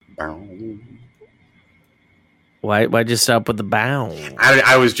Why'd you stop with the bow?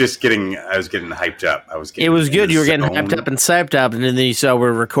 I was getting hyped up. It was good. You were getting hyped up and psyped up, and then you saw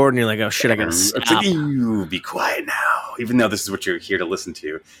we're recording. You're like, oh shit, I gotta stop. It's like, you be quiet now. Even though this is what you're here to listen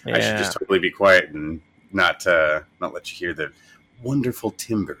to, I should just totally be quiet and not let you hear the wonderful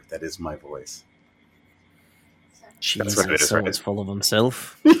timbre that is my voice. Jesus, that's what it is, someone's full of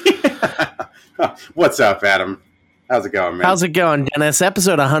himself. What's up, Adam? How's it going, man? How's it going, Dennis?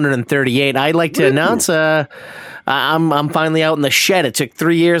 Episode 138. I'd like to announce I'm finally out in the shed. It took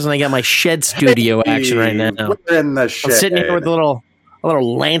 3 years, and I got my shed studio action right now. We're in the shed. I'm sitting here with a little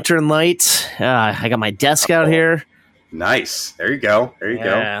lantern light. I got my desk out here. Nice. There you go.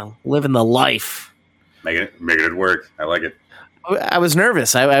 Go. Living the life. Making it work. I like it. I was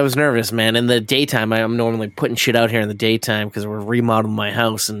nervous. I was nervous, man. In the daytime, I'm normally putting shit out here in the daytime because we're remodeling my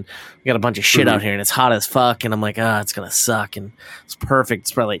house and we got a bunch of shit out here and it's hot as fuck. And I'm like, it's going to suck. And it's perfect.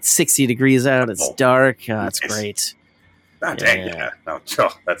 It's probably like 60 degrees out. It's dark. It's great. Oh, dang, yeah. No,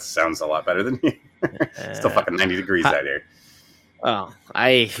 that sounds a lot better than me. Still fucking 90 degrees out here. Oh,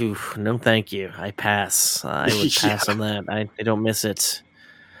 no, thank you. I pass. I would pass on that. I don't miss it.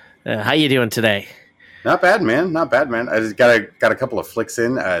 How you doing today? Not bad, man. I just got a couple of flicks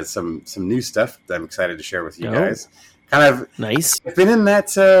in, some new stuff that I'm excited to share with you guys. Kind of nice. I've been in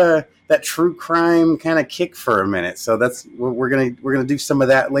that true crime kind of kick for a minute, so we're gonna do some of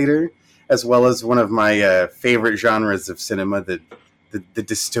that later, as well as one of my favorite genres of cinema, the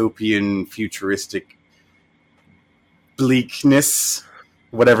dystopian, futuristic bleakness,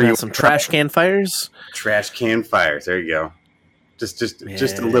 whatever you. Some trash can fires. Trash can fires. There you go. Just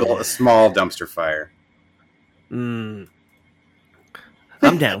a small dumpster fire. I'm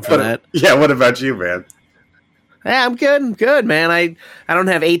down for that. Yeah, what about you, man? Yeah, I'm good, man. I don't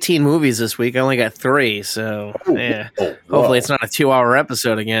have 18 movies this week. I only got 3, so yeah. Hopefully it's not a 2-hour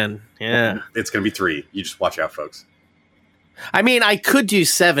episode again. Yeah. It's going to be 3. You just watch out, folks. I mean, I could do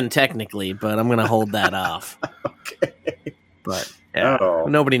 7 technically, but I'm going to hold that off. Okay. But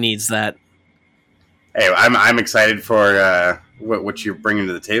nobody needs that. Hey, I'm excited for what you're bringing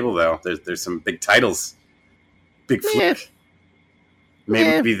to the table, though. There's some big titles. Big flick.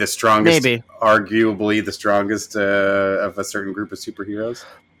 Maybe the strongest, arguably the strongest of a certain group of superheroes.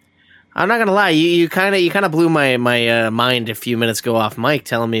 I'm not gonna lie, you kind of blew my mind a few minutes ago off mic,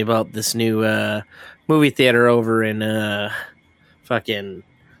 telling me about this new movie theater over in fucking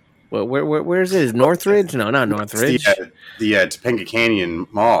where is it? Northridge? No, not Northridge. The Topanga Canyon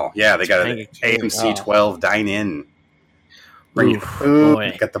Mall. Yeah, they got an AMC 12 dine-in. Bring your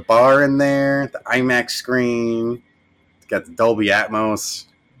food. Got the bar in there, the IMAX screen. Got the Dolby Atmos.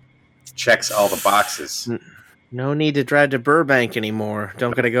 Checks all the boxes. No need to drive to Burbank anymore.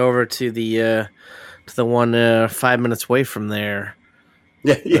 Don't got to go over to the one 5 minutes away from there.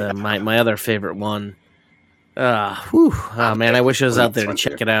 Yeah. My other favorite one. Oh man, I wish I was out there to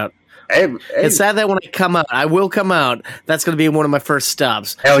check it out. Hey. It's sad that when I come out, I will come out. That's going to be one of my first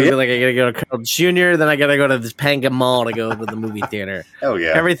stops. Hell yeah! Like I got to go to Carl Jr., then I got to go to the Topanga Mall to go to the movie theater. Hell yeah!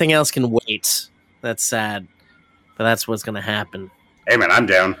 Everything else can wait. That's sad, but that's what's going to happen. Hey man, I'm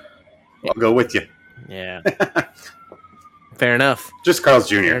down. I'll go with you. Yeah. Fair enough. Just Carl's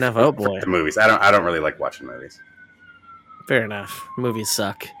Jr. Fair enough. Oh boy, the movies. I don't really like watching movies. Fair enough. Movies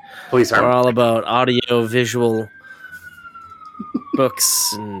suck. We're all about audio, visual.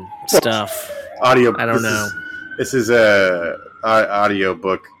 Books and stuff. Audio. I don't know. This is a audio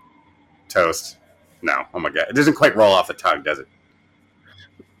book toast. No, oh my god, it doesn't quite roll off the tongue, does it?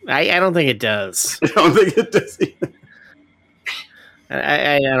 I don't think it does. I don't think it does either.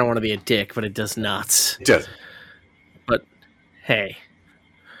 I don't want to be a dick, but it does not. It does. But hey,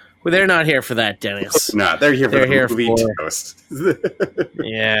 well, they're not here for that, Dennis. No, they're here for the movie toast.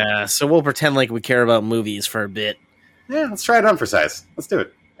 Yeah, so we'll pretend like we care about movies for a bit. Yeah, let's try it on for size. Let's do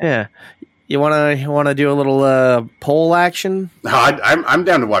it. Yeah, you wanna do a little poll action? No, I'm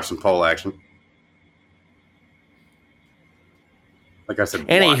down to watch some poll action. Like I said,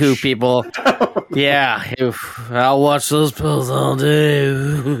 anywho, people. Yeah, I'll watch those polls all day.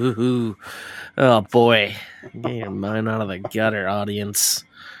 Oh boy, get your mind out of the gutter, audience.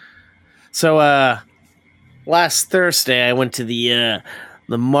 So, last Thursday I went to the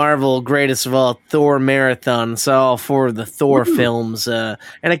Marvel Greatest of All Thor marathon, saw all 4 of the Thor films, and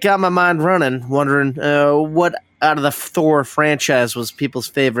it got my mind running, wondering what out of the Thor franchise was people's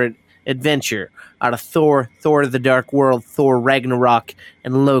favorite adventure. Out of Thor the Dark World, Thor Ragnarok,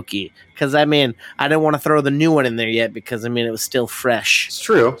 and Loki. Because, I mean, I didn't want to throw the new one in there yet because, I mean, it was still fresh. It's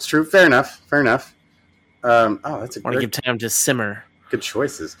true. Fair enough. That's a want to give time to simmer. Good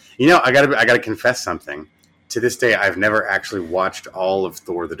choices. You know, I gotta confess something. to this day, I've never actually watched all of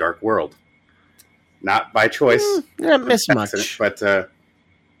Thor: The Dark World. Not by choice. Not miss much. But,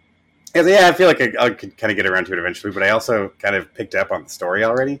 yeah, I feel like I could kind of get around to it eventually, but I also kind of picked up on the story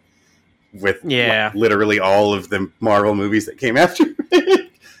already with literally all of the Marvel movies that came after.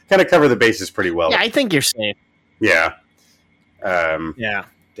 Kind of cover the bases pretty well. Yeah, I think you're safe. Yeah. Yeah.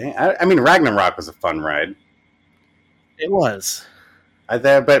 Dang, I mean, Ragnarok was a fun ride. It was.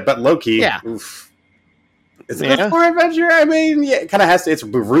 But Loki, oof. Is it a Thor adventure? I mean, yeah, it kind of has to. It's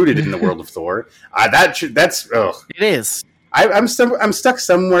rooted in the world of Thor. That's ugh. It is. I'm stuck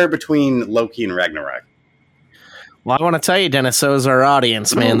somewhere between Loki and Ragnarok. Well, I want to tell you, Dennis, so is our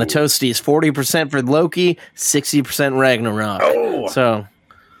audience, man. The Toasties, 40% for Loki, 60% Ragnarok. Oh. So,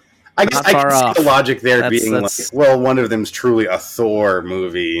 I guess I can see the logic there being like, well, one of them's truly a Thor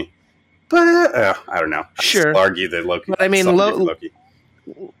movie. But, I don't know. Sure. I'll argue that Loki. But I mean,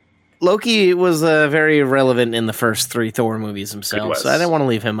 Loki was very relevant in the first 3 Thor movies himself, so I didn't want to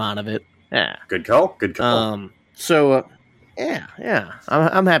leave him out of it. Yeah. Good call. Yeah.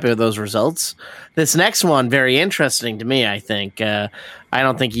 I'm happy with those results. This next one, very interesting to me, I think. I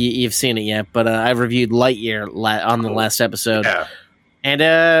don't think you've seen it yet, but I reviewed Lightyear on the last episode. Yeah.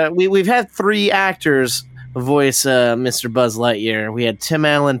 And we've had 3 actors voice Mr. Buzz Lightyear. We had Tim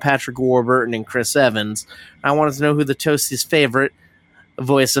Allen, Patrick Warburton, and Chris Evans. I wanted to know who the Toastie's favorite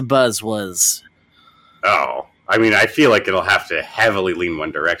voice of Buzz was. Oh, I mean, I feel like it'll have to heavily lean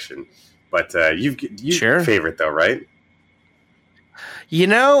one direction. But you sure. Favorite, though, right? You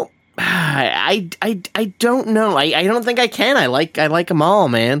know, I don't know. I don't think I can. I like them all,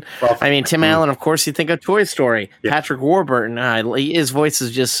 man. Well, I mean, Tim Allen, of course, you think of Toy Story. Yeah. Patrick Warburton, his voice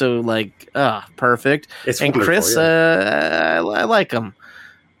is just so perfect. And Chris, I like him.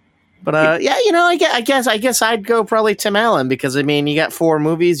 But yeah, you know, I guess I'd go probably Tim Allen because I mean, you got 4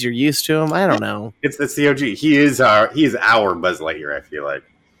 movies, you're used to him. I don't know. It's the OG. He is our Buzz Lightyear. I feel like.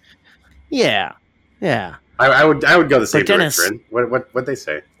 Yeah. I would go the same direction. What'd they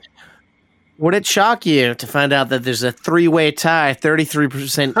say? Would it shock you to find out that there's a 3-way tie,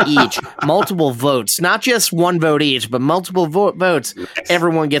 33% each, multiple votes, not just 1 vote each, but multiple votes? Nice.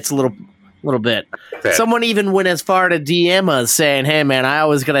 Everyone gets a little bit. Someone even went as far to DM us saying, "Hey man, I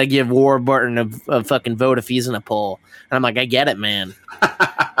always gotta give Warburton a fucking vote if he's in a poll." And I'm like, I get it, man. You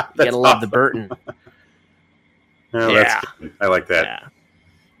gotta love the Burton. Oh, yeah, that's good. I like that.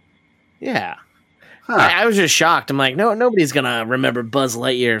 Yeah. Huh. I was just shocked. I'm like, nobody's gonna remember Buzz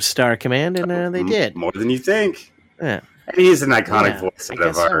Lightyear's Star Command, and they did more than you think. Yeah, and he's an iconic voice out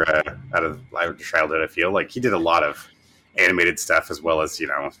of our childhood. I feel like he did a lot of animated stuff as well as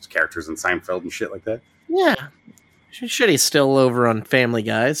characters in Seinfeld and shit like that. Yeah, shit, he's still over on Family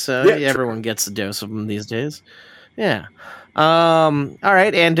Guy, so everyone gets a dose of him these days. Yeah. All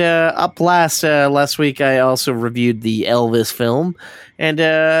right, and up last week I also reviewed the Elvis film, and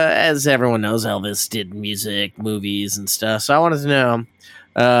as everyone knows, Elvis did music, movies, and stuff. So I wanted to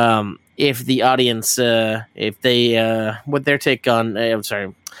know if the audience, if they, what their take on. I'm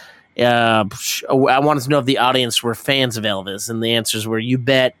sorry. I wanted to know if the audience were fans of Elvis, and the answers were: you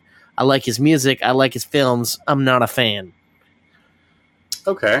bet. I like his music. I like his films. I'm not a fan.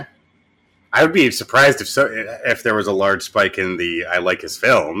 Okay. I would be surprised if there was a large spike in the I like his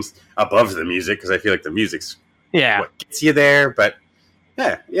films above the music, because I feel like the music's what gets you there. But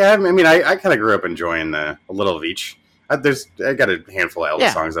yeah. I mean, I kind of grew up enjoying a little of each. I got a handful of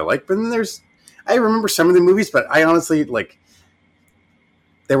Elvis songs I like, but then I remember some of the movies, but I honestly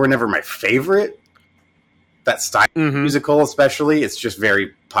they were never my favorite. That style musical, especially, it's just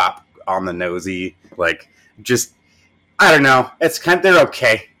very pop on the nosy. I don't know. They're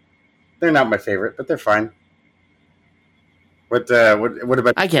okay. They're not my favorite, but they're fine. What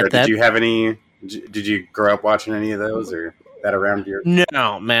about? I get that. Did you have any? Did you grow up watching any of those, or that around your?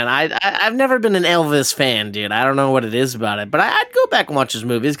 No, man. I've never been an Elvis fan, dude. I don't know what it is about it, but I'd go back and watch his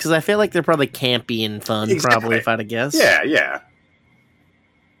movies because I feel like they're probably campy and fun. Exactly. Probably, if I had to guess.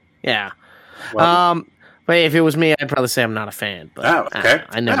 Yeah. Well, but if it was me, I'd probably say I'm not a fan. But okay.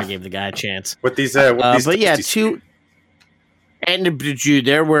 I never gave the guy a chance. With these, but yeah, two. And dude,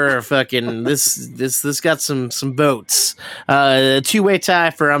 there were fucking this got some votes. A 2-way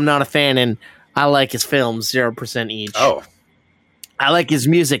tie for I'm not a fan, and I like his films 0% each. Oh, I like his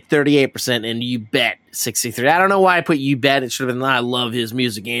music 38%, and you bet 63. I don't know why I put you bet. It should have been I love his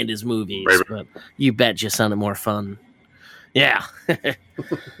music and his movies, but you bet just sounded more fun. Yeah,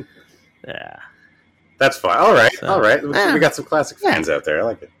 yeah, that's fine. All right. We got some classic fans out there. I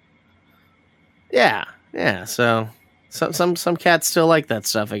like it. Yeah. So. Some cats still like that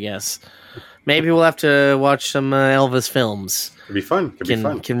stuff, I guess. Maybe we'll have to watch some Elvis films. Could be fun.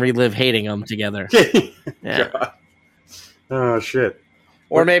 Can relive hating them together. Yeah. God. Oh shit.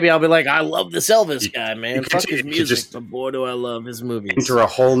 Or maybe I'll be like, I love this Elvis guy, man. Fuck his music, but boy, do I love his movies. Enter a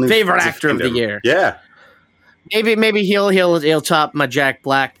whole new favorite actor of the year. Yeah. Maybe he'll top my Jack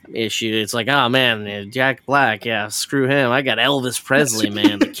Black issue. It's like, oh man, Jack Black, yeah, screw him. I got Elvis Presley,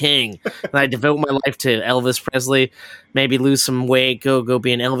 man, the king. And I devote my life to Elvis Presley. Maybe lose some weight, go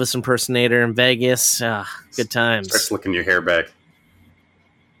be an Elvis impersonator in Vegas. Good times. Start slicking your hair back.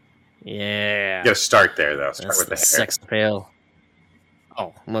 Yeah. You gotta start there though. Start with the hair. Sex appeal.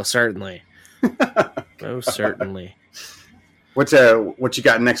 Oh, most certainly. Most certainly. What you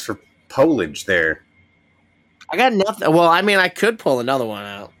got next for Polage there? I got nothing. Well, I mean, I could pull another one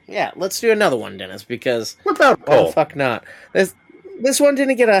out. Yeah, let's do another one, Dennis, because what about Paul? Oh, fuck not. This one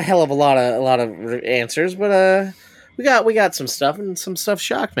didn't get a hell of a lot of answers, but we got some stuff, and some stuff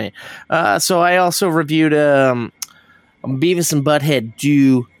shocked me. So I also reviewed Beavis and Butthead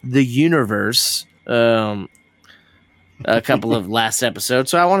Do the Universe. A couple of last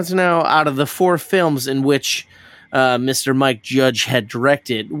episodes. So I wanted to know, out of the 4 films in which Mr. Mike Judge had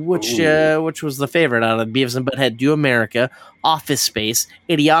directed, which was the favorite out of Beavis and Butthead Do America, Office Space,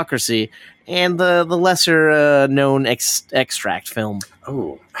 Idiocracy, and the lesser known Extract film.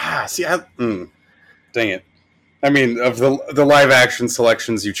 Oh, see, dang it. I mean, of the live action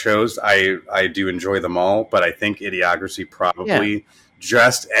selections you chose, I do enjoy them all, but I think Idiocracy probably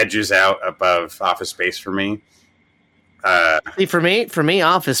just edges out above Office Space for me. See, for me,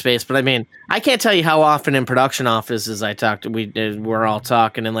 Office Space. But I mean, I can't tell you how often in production offices we're all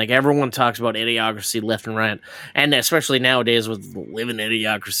talking, and like everyone talks about Idiocracy left and right, and especially nowadays with living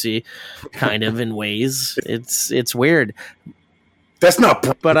Idiocracy, kind of in ways, it's weird. That's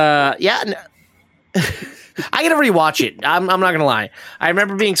not. But yeah. I gotta rewatch it. I'm not gonna lie. I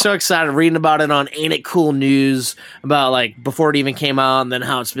remember being so excited reading about it on Ain't It Cool News about like before it even came out, and then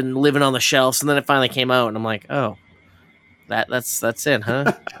how it's been living on the shelves, and then it finally came out, and I'm like, oh. That's it,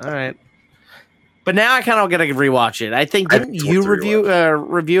 huh? All right. But now I kind of gotta rewatch it. I think didn't you review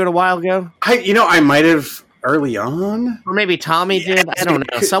it a while ago? I might have early on, or maybe Tommy did. I don't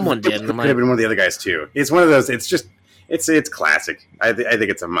know. Someone did. It could have been one of the other guys too. It's one of those. It's just it's classic. I think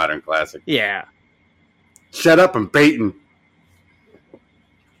it's a modern classic. Yeah. Shut up! I'm baiting.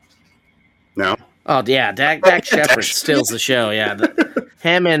 No. Oh yeah, Dak Shepard steals the show. Yeah,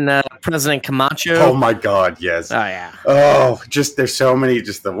 him and President Camacho. Oh my God, yes. Oh yeah. Oh, just there's so many,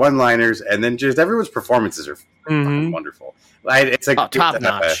 just the one-liners, and then just everyone's performances are wonderful. It's a top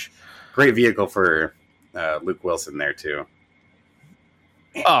notch. Great vehicle for Luke Wilson there too.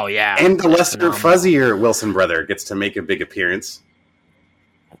 Oh yeah, and the lesser, fuzzier Wilson brother gets to make a big appearance.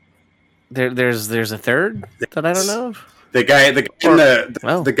 There's a third that I don't know of. The guy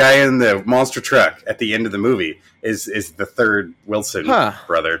in the monster truck at the end of the movie is the third Wilson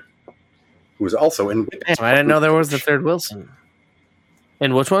brother, who was also in Whip It. I didn't know there was the third Wilson.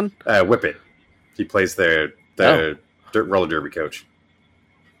 In which one? Whip It. He plays the dirt roller derby coach.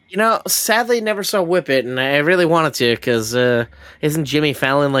 You know, sadly, never saw Whip It, and I really wanted to because isn't Jimmy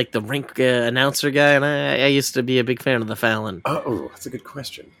Fallon like the rink announcer guy? And I used to be a big fan of the Fallon. Oh, that's a good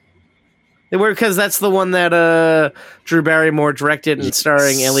question. Because that's the one that Drew Barrymore directed and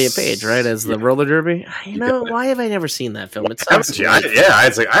starring Elliot Page, right, as the roller derby. You know, why have I never seen that film? It sounds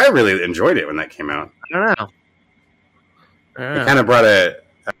I really enjoyed it when that came out. I don't know. It kind of brought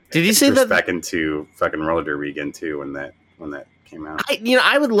Did you see that back into fucking roller derby again too when that came out?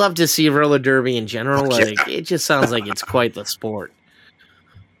 I would love to see roller derby in general. Like it just sounds like it's quite the sport.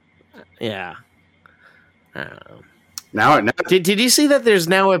 Yeah. I don't know. Now, did you see that there's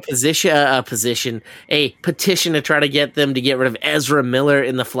now a petition to try to get them to get rid of Ezra Miller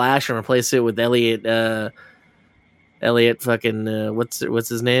in the Flash and replace it with Elliot fucking what's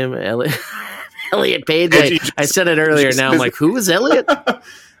his name? Elliot Page. I said it earlier. Now I'm like, who is Elliot?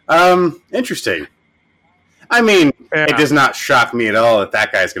 Interesting. I mean, It does not shock me at all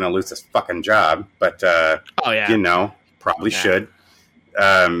that guy's going to lose his fucking job, but probably should.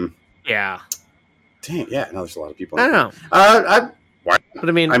 Yeah. Dang, yeah, no, there's a lot of people. I don't know. But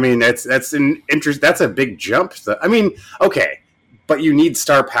I mean, that's an interest. That's a big jump. Okay, but you need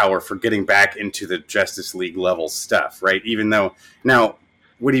star power for getting back into the Justice League level stuff, right? Even though now,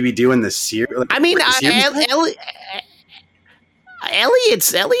 would he be doing the series? I mean,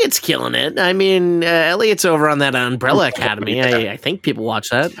 Elliot's killing it. I mean, Elliot's over on that Umbrella Academy. I think people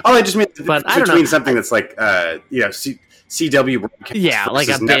watch that. Oh, I just mean, but I don't know. Something that's like, CW. Yeah, like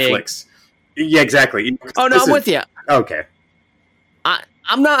a Netflix. Yeah, exactly. Oh no, I'm with you. Okay.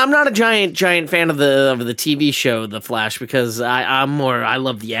 I'm not a giant fan of the TV show The Flash, because I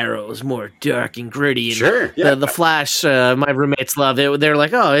love the Arrows, more dark and gritty. And sure, yeah. The Flash, my roommates love it. They're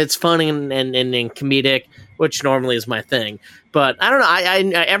like, oh, it's funny and comedic, which normally is my thing. But I don't know. I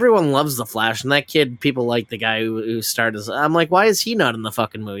everyone loves The Flash, and that kid, people like the guy who starred as. I'm like, why is he not in the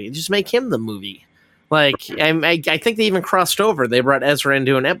fucking movie? Just make him the movie. Like, I think they even crossed over. They brought Ezra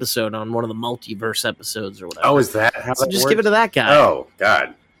into an episode on one of the multiverse episodes or whatever. Oh, is that how so that just works? give it to that guy. Oh,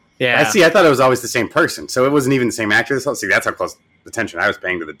 God. Yeah. I thought it was always the same person. So it wasn't even the same actor. See, that's how close attention I was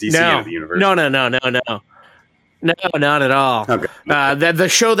paying to the DC end of the universe. No, not at all. Okay. The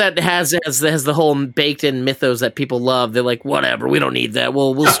show that has the whole baked-in mythos that people love, they're like, whatever, we don't need that.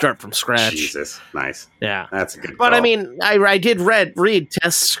 We'll start from scratch. Jesus, nice. Yeah, that's a good. But call. I mean, I did read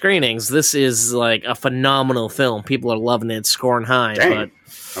test screenings. This is like a phenomenal film. People are loving it, scoring high. Dang.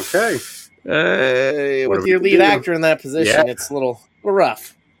 But okay, with your lead actor in that position, it's a little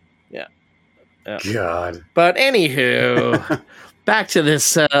rough. Yeah. God. But anywho. Back to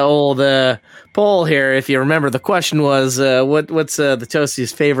this old poll here. If you remember, the question was, what's the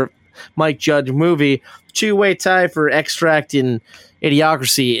Toastie's favorite Mike Judge movie? Two-way tie for Extract and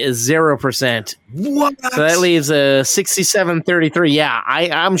Idiocracy is 0%. What? So that leaves 67-33. Yeah,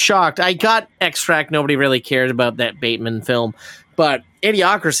 I'm shocked. I got Extract. Nobody really cared about that Bateman film. But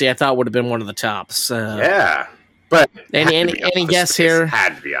Idiocracy, I thought, would have been one of the tops. Yeah. But any guess here?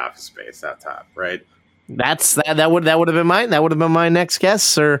 Had to be Office Space at top, right? That would have been mine. That would have been my next guess,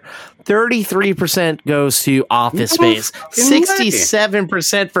 sir. 33% goes to Office Space.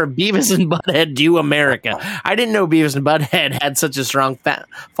 67% for Beavis and Butthead Do America. I didn't know Beavis and Butthead had such a strong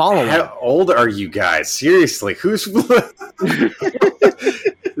following. How old are you guys? Seriously, who's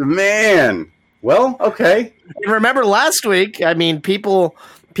man? Well, okay. Remember last week? I mean, people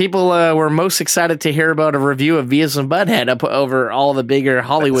were most excited to hear about a review of Beavis and Butthead up over all the bigger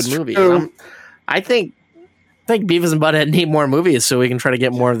Hollywood movies. I think Beavis and Butthead need more movies so we can try to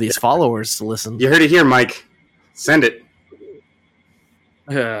get more of these followers to listen. You heard it here, Mike. Send it.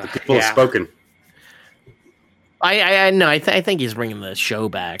 The people have spoken. I know. I think he's bringing the show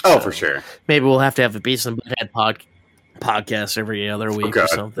back. Oh, so for sure. Maybe we'll have to have a Beavis and Butthead podcast every other week or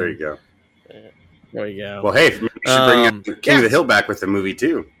something. There you go. There you go. Well, hey, we should bring King of the Hill back with the movie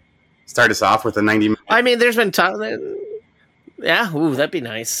too. Start us off with a 90-minute. I mean, there's been talk. Yeah, ooh, that'd be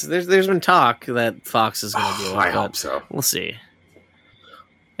nice. There's been talk that Fox is going to do it. I hope so. We'll see.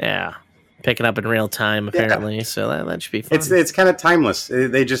 Yeah, picking up in real time apparently, so that should be fun. It's kind of timeless.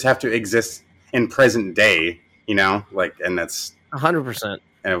 They just have to exist in present day, and that's 100%.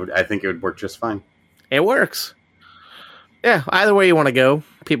 And I think it would work just fine. It works. Yeah, either way you want to go,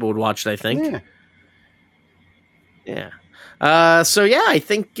 people would watch it. I think. Yeah. So yeah, I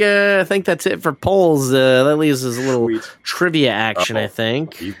think that's it for polls. That leaves us a little trivia action, I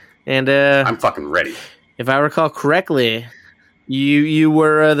think. And I'm fucking ready. If I recall correctly, you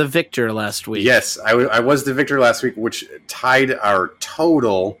were the victor last week. Yes, I was the victor last week, which tied our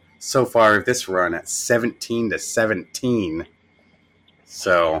total so far of this run at 17-17.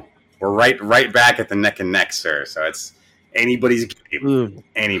 So we're right back at the neck and neck, sir. So it's anybody's game. Ooh.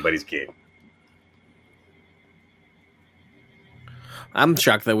 Anybody's game. I'm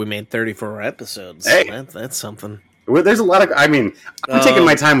shocked that we made 34 episodes. Hey. That's something. Well, there's a lot of. I mean, I'm taking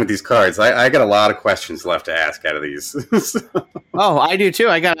my time with these cards. I got a lot of questions left to ask out of these. Oh, I do too.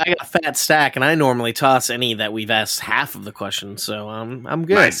 I got a fat stack, and I normally toss any that we've asked half of the questions. So I'm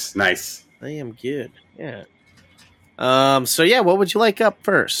good. Nice. I am good. Yeah. So yeah, what would you like up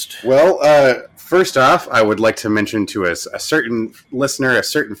first? Well, first off, I would like to mention to a certain listener, a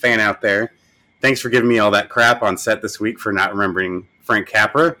certain fan out there. Thanks for giving me all that crap on set this week for not remembering Frank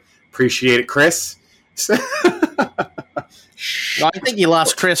Capra. Appreciate it, Chris. Well, I think you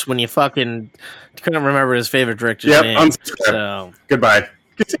lost Chris when you fucking couldn't remember his favorite director's name. So goodbye.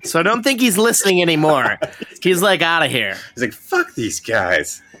 So I don't think he's listening anymore. He's like out of here. He's like, fuck these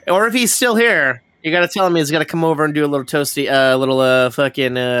guys. Or if he's still here, you got to tell him he's got to come over and do a little toasty talk.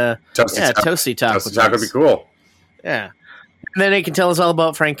 Toasty talk would be cool. Yeah. And then he can tell us all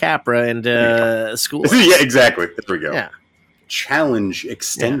about Frank Capra and school. Yeah, exactly. There we go. Yeah. Challenge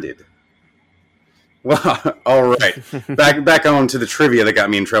extended. Yeah. Well, all right. Back on to the trivia that got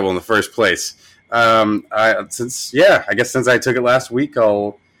me in trouble in the first place. Since I took it last week,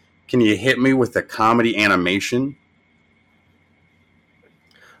 can you hit me with a comedy animation?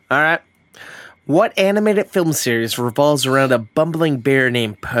 All right. What animated film series revolves around a bumbling bear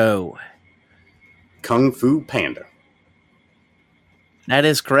named Po? Kung Fu Panda. That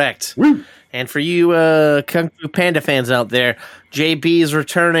is correct. Woo. And for you Kung Fu Panda fans out there, JB is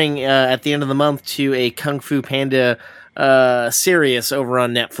returning at the end of the month to a Kung Fu Panda series over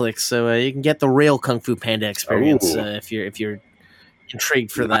on Netflix, so you can get the real Kung Fu Panda experience if you're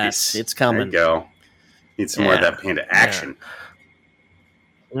intrigued for that. It's coming. There you go. Need some more of that panda action.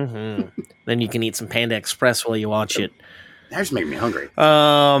 Yeah. Mm-hmm. Then you can eat some Panda Express while you watch it. That just made me hungry.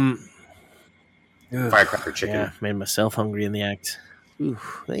 Firecracker chicken. Yeah, made myself hungry in the act. Ooh,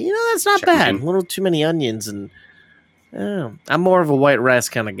 that's not bad. A little too many onions, and I'm more of a white rice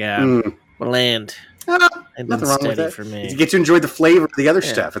kind of guy. Bland. Nothing wrong with that. For me. You get to enjoy the flavor of the other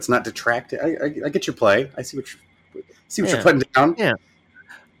stuff. It's not detracting. I get your play. I see what you're putting down. Yeah.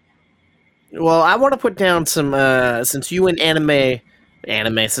 Well, I want to put down some since you went anime.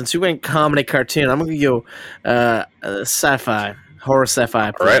 Since you went comedy cartoon, I'm gonna go sci-fi, horror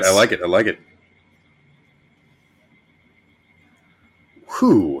sci-fi. All right, I like it.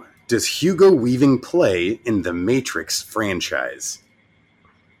 Who does Hugo Weaving play in the Matrix franchise?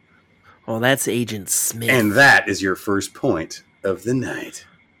 Well, that's Agent Smith. And that is your first point of the night.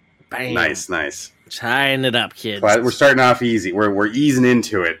 Bam. Nice. Tying it up, kids. We're starting off easy. We're easing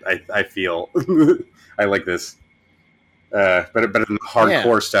into it, I feel. I like this. Better than the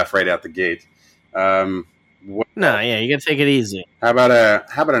hardcore stuff right out the gate. You gotta take it easy. How about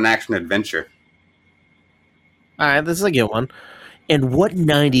an action adventure? All right, this is a good one. And what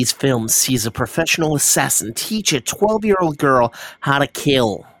 90s film sees a professional assassin teach a 12-year-old girl how to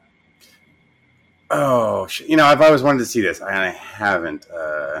kill? Oh, I've always wanted to see this, and I haven't.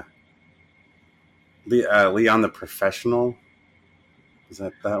 Leon the Professional? Is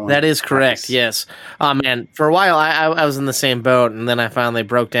that one? That is correct, yes. Oh, man, for a while I was in the same boat, and then I finally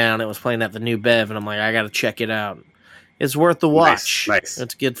broke down. It was playing at the New Bev, and I'm like, I got to check it out. It's worth the watch. Nice.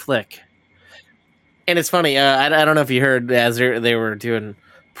 It's a good flick. And it's funny, I don't know if you heard, as they were doing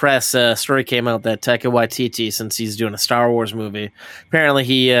press, story came out that Taika Waititi, since he's doing a Star Wars movie, apparently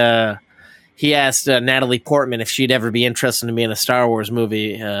he asked Natalie Portman if she'd ever be interested in being in a Star Wars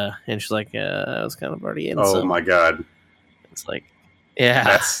movie, and she's like, I was kind of already in some. Oh, my God. It's like,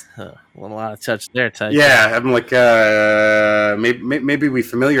 that's a lot of touch there, Taika. Yeah, I'm like, maybe we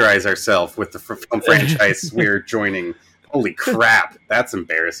familiarize ourselves with the film franchise we're joining. Holy crap, that's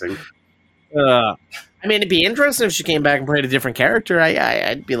embarrassing. I mean, it'd be interesting if she came back and played a different character.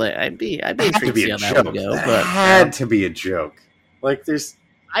 I'd be intrigued to see how that would go. But had to be a joke. Like,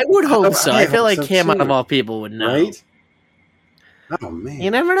 I would hope so. I feel like him, out of all people, would know. Right? Oh, man. You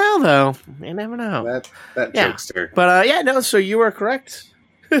never know, though. You never know. That jokester. But, so you are correct.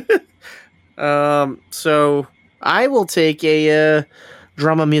 So I will take a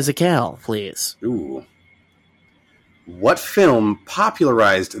drama musicale, please. Ooh. What film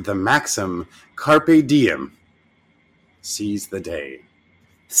popularized the maxim Carpe Diem? Seize the day.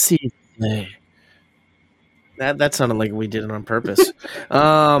 Seize the day. That sounded like we did it on purpose.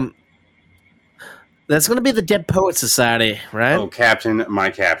 That's going to be the Dead Poet Society, right? Oh, Captain, my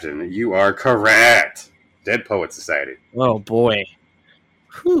Captain, you are correct. Dead Poet Society. Oh, boy.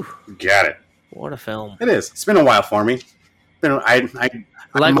 Whew. Got it. What a film. It is. It's been a while for me. Likewise.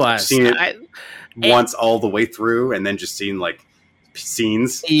 I've seen it once all the way through and then just seen, like,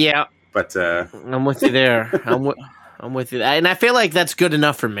 scenes. Yeah. But I'm with you there. I'm with you. And I feel like that's good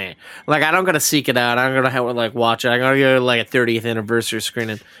enough for me. Like, I don't got to seek it out. I don't got to have to, like, watch it. I got to go to, like, a 30th anniversary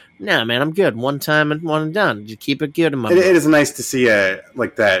screening. Nah, man, I'm good. One time and one and done. You keep it good in my It is nice to see a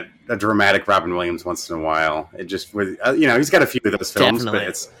dramatic Robin Williams once in a while. It just with he's got a few of those films, Definitely.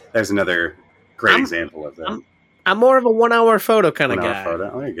 But there's another great example of that. I'm more of a 1 hour photo kind of guy. Photo.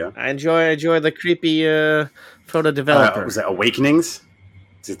 Oh, there you go. I enjoy the creepy photo developer. Was that Awakenings?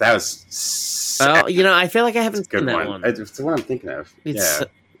 That was. I feel like I haven't seen that one. It's the one I'm thinking of.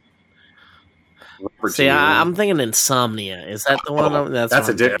 See, I'm thinking Insomnia. Is that the one?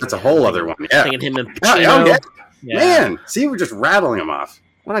 That's a whole other one. Yeah. I'm thinking him and Pacino. Yeah. Man, see, we're just rattling them off.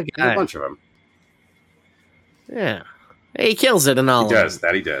 What a guy. A bunch of them. Yeah. Hey, he kills it in all of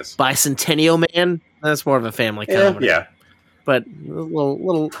them. He does. Bicentennial Man. That's more of a family comedy. Yeah. But a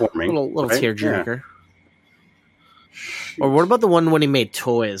little tearjerker. Yeah. Or what about the one when he made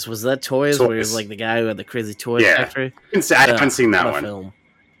Toys? Was that Toys? Where he was like the guy who had the crazy toy factory? I haven't seen that one. Film.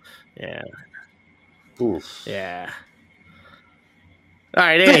 Yeah. Oof. Yeah. All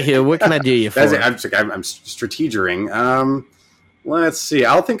right, anywho, what can I do you for? I'm strategering. Let's see.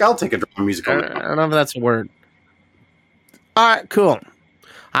 I'll take a drama musical. I don't know if that's a word. All right, cool.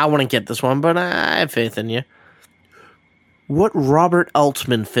 I wouldn't get this one, but I have faith in you. What Robert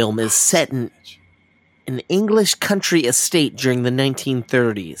Altman film is set in an English country estate during the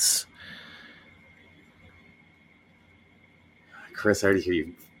 1930s? Chris, I already hear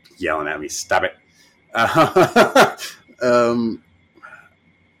you yelling at me. Stop it. Robert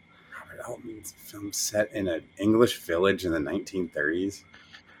Altman. It's a film set in an English village in the 1930s.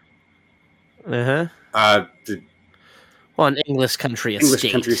 Well, an English country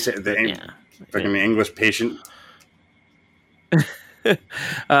estate. Fucking English patient.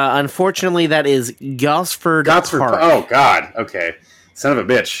 Unfortunately, that is Gosford Park. Oh, God. Okay. Son of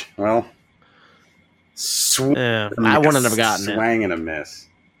a bitch. Well, I wouldn't have gotten it. Swang and a miss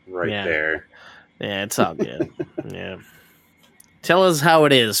there. Yeah, it's all good. Yeah. Tell us how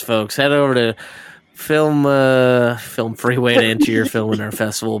it is, folks. Head over to Film Freeway to enter your film in our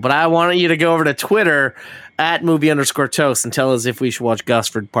festival. But I want you to go over to Twitter at movie_toast and tell us if we should watch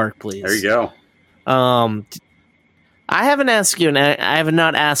Gosford Park, please. There you go. I haven't asked you. I have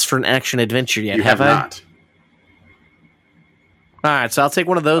not asked for an action adventure yet. You have not. All right, so I'll take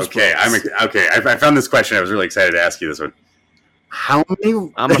one of those. Okay, I found this question. I was really excited to ask you this one. How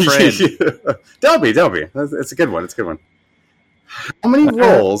many? I'm afraid. Don't be. It's a good one. How many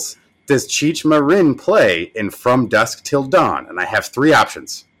roles does Cheech Marin play in From Dusk Till Dawn? And I have 3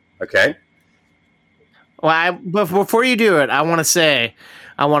 options. Okay. Well, but before you do it, I want a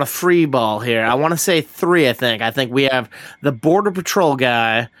free ball here. I want to say 3. I think we have the Border Patrol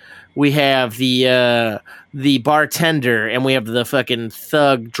guy, we have the bartender, and we have the fucking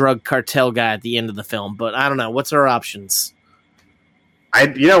thug drug cartel guy at the end of the film. But I don't know. What's our options?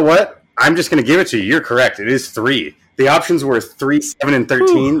 You know what? I'm just going to give it to you. You're correct. It is 3. The options were 3, 7, and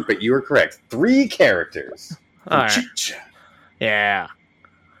 13, but you were correct. 3 characters. All right. Yeah.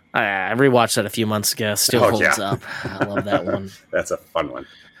 I rewatched that a few months ago. Still holds up. I love that one. That's a fun one.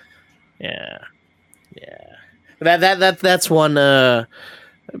 Yeah. That's one.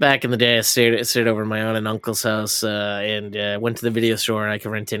 Back in the day, I stayed over at my aunt and uncle's house and went to the video store, and I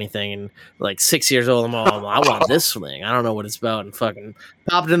could rent anything. And like 6 years old, I want this thing. I don't know what it's about. And fucking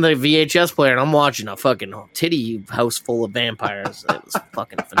popped in the VHS player, and I'm watching a fucking titty house full of vampires. It was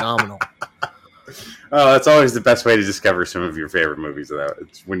fucking phenomenal. Oh, that's always the best way to discover some of your favorite movies.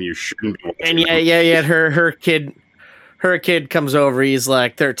 It's when you shouldn't be watching. And her kid comes over. He's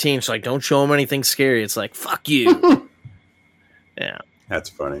like 13. She's like, "Don't show him anything scary." It's like, "Fuck you." Yeah. That's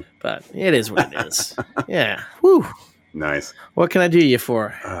funny. But it is what it is. Yeah. Whew. Nice. What can I do you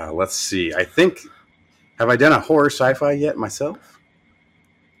for? Let's see. Have I done a horror sci-fi yet myself?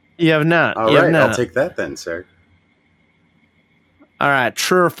 You have not. All right. I'll take that then, sir. All right.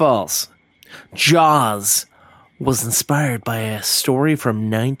 True or false? Jaws was inspired by a story from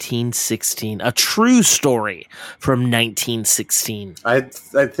 1916. A true story from 1916. I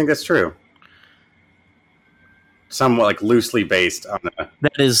think that's true. Somewhat like loosely based on that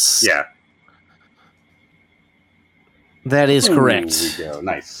is correct. There we go.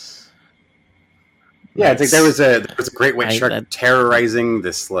 Nice. Yeah, I think there was a great white shark terrorizing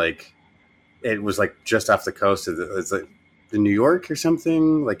this, like, it was like just off the coast of the New York or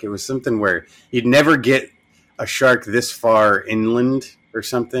something. Like, it was something where you'd never get a shark this far inland or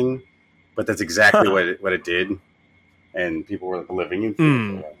something, but that's exactly what it did, and people were living in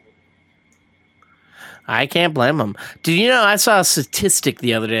fear. I can't blame them. Did you know I saw a statistic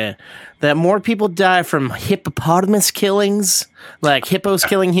the other day that more people die from hippopotamus killings, like hippos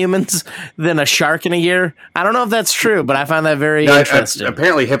killing humans, than a shark in a year? I don't know if that's true, but I find that very interesting.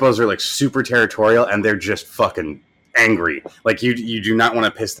 Apparently hippos are like super territorial, and they're just fucking angry. Like you do not want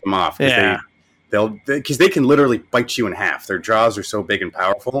to piss them off. Because they can literally bite you in half. Their jaws are so big and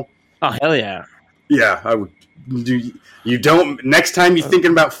powerful. Oh, hell yeah. Yeah, I would. You don't. Next time you're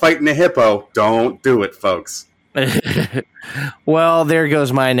thinking about fighting a hippo, don't do it, folks. Well, there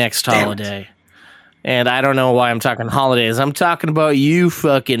goes my next holiday. And I don't know why I'm talking holidays. I'm talking about you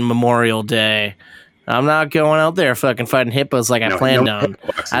fucking Memorial Day. I'm not going out there fucking fighting hippos like I planned on.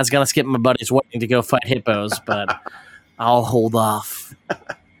 I was going to skip my buddy's wedding to go fight hippos, but I'll hold off.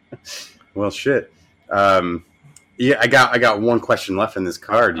 Well, shit. Yeah, I got one question left in this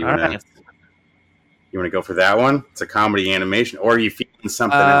card. You want to go for that one? It's a comedy animation, or are you feeling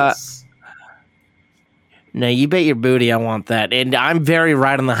something else? No, you bet your booty I want that. And I'm very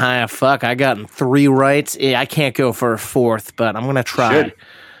right on the high of fuck. I got 3 rights. I can't go for a 4th, but I'm going to try.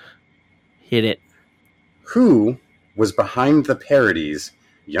 Hit it. Who was behind the parodies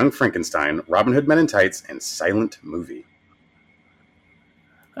Young Frankenstein, Robin Hood Men in Tights, and Silent Movie?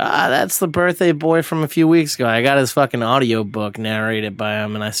 That's the birthday boy from a few weeks ago. I got his fucking audiobook narrated by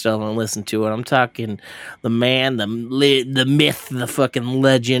him, and I still haven't listened to it. I'm talking the man, the myth, the fucking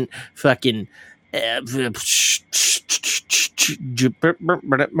legend, fucking... I was going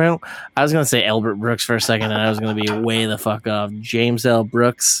to say Albert Brooks for a second, and I was going to be way the fuck off. James L.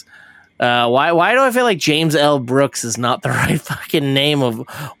 Brooks. Why do I feel like James L. Brooks is not the right fucking name of...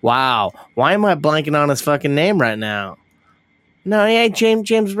 Wow. Why am I blanking on his fucking name right now? No, yeah,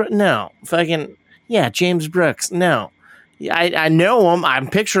 James Brooks. No, fucking yeah, James Brooks. No, I know him. I'm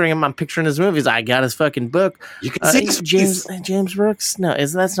picturing him. I'm picturing his movies. I got his fucking book. You can see his James Brooks. No,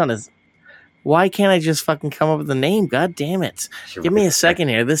 that's not his. Why can't I just fucking come up with the name? God damn it! Give me a second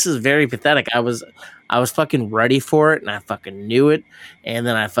here. This is very pathetic. I was fucking ready for it, and I fucking knew it, and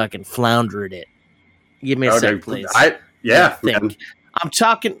then I fucking floundered it. Give me a second, please. Man. I'm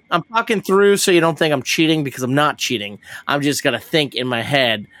talking through so you don't think I'm cheating, because I'm not cheating. I'm just gonna think in my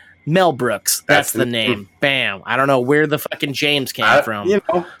head. Mel Brooks, that's the name. Bam. I don't know where the fucking James came from.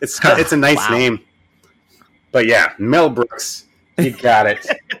 It's a nice name. But yeah, Mel Brooks, you got it.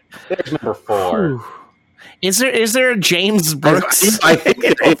 There's number 4. Is there a James Brooks? I think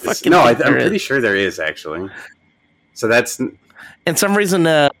there is. No, I'm pretty sure there is, actually. So that's... And some reason,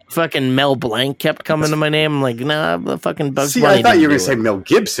 fucking Mel Blanc kept coming to my name. I'm like, nah, the fucking Bugs Bunny. I thought you were going to say Mel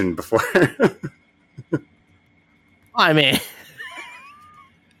Gibson before. I mean,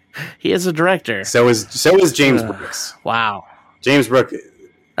 he is a director. So is James Brooks. Wow, James Brooks.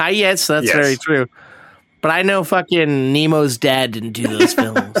 Yes, that's very true. But I know fucking Nemo's dad didn't do those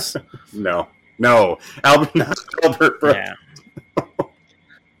films. No, Albert Brooks. Yeah.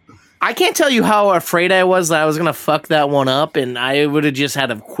 I can't tell you how afraid I was that I was going to fuck that one up, and I would have just had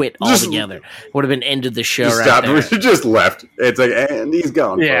to quit altogether. Would have been ended the show right there. Just left. It's like, and he's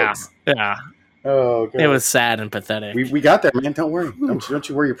gone, folks. Yeah. Oh, God. It was sad and pathetic. We got there, man. Don't worry. Don't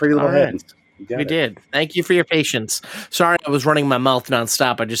you worry your pretty little head. We did. Thank you for your patience. Sorry, I was running my mouth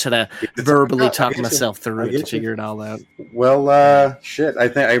nonstop. I just had to verbally talk myself through it to figure it all out. Well, shit. I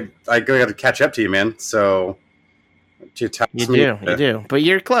think I got to catch up to you, man. So... You do. But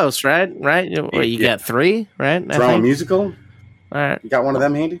you're close, right? You got 3, right? Drama musical? All right. You got one of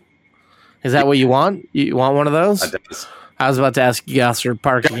them handy? Is that what you want? You want one of those? I was about to ask Gosford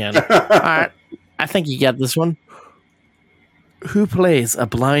Park again. All right. I think you got this one. Who plays a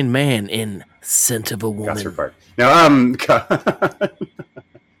blind man in Scent of a Woman? Gosford Park. No,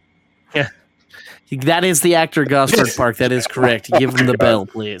 yeah. That is the actor Gosford Park. That is correct. Give him the bell,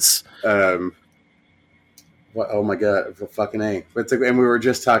 please. What? Oh my God! Fucking A. And we were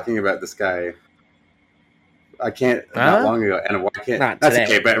just talking about this guy. I can't not long ago, and why can't? Not that's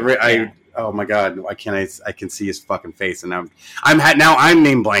today, okay. But oh my God! Why can't I can see his fucking face, and I'm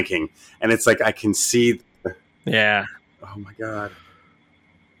name blanking, and it's like I can see. Yeah. Oh my God.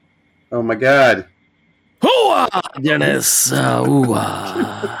 Oh my God. Hooah, Dennis!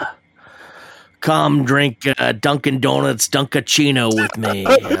 Come drink Dunkin' Donuts Dunkachino with me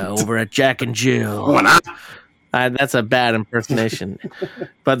over at Jack and Jill. That's a bad impersonation.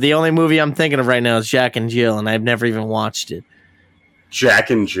 But the only movie I'm thinking of right now is Jack and Jill, and I've never even watched it. Jack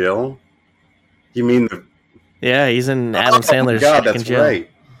and Jill? You mean the... Yeah, he's in Adam Sandler's Jack and Jill. Right.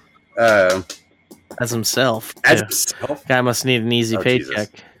 As himself. As himself? Guy must need an easy paycheck.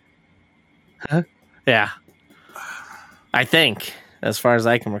 Huh? Yeah. I think, as far as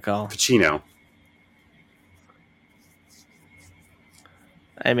I can recall. Pacino.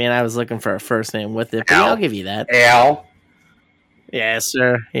 I mean, I was looking for a first name with it, but I'll give you that. Al. Yes,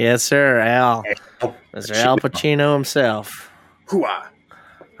 sir. Al. Mr. Al Pacino himself. Hooah.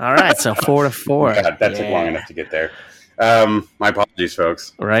 All right, so 4-4. God, that took long enough to get there. My apologies,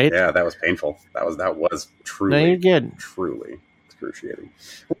 folks. Right? Yeah, that was painful. That was truly. No, you're good. Truly excruciating.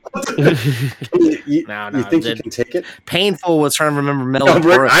 You think you can take it? Painful was trying to remember Mel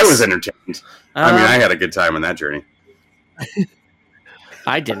Brooks. I was entertained. I mean, I had a good time on that journey.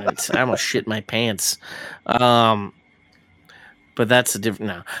 I didn't. I almost shit my pants. But that's a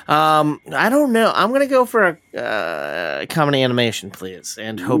different... No. I don't know. I'm going to go for a comedy animation, please.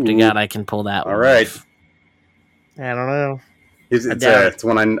 And hope to God I can pull that one. All right. Off. I don't know. It's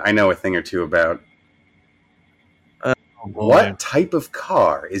one I know a thing or two about. What type of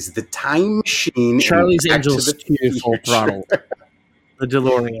car is the time machine? Charlie's Angels 2 Full Throttle. The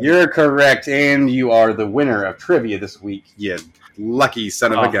DeLorean. You're correct, and you are the winner of trivia this week. You lucky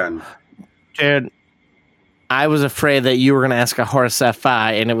son of a gun. Dude, I was afraid that you were going to ask a Horse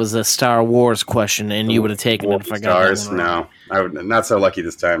FI, and it was a Star Wars question, and you would have taken it if I got it. No, I would not so lucky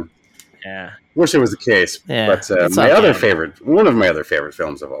this time. Yeah. Wish it was the case. Yeah, but one of my other favorite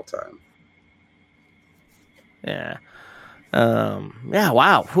films of all time. Yeah. Yeah,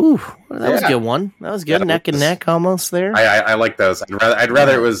 wow. Whew. That was a good one. That was good. Neck and neck almost there. I like those. I'd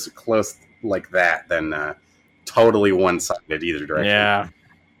rather it was close like that than totally one-sided either direction. Yeah.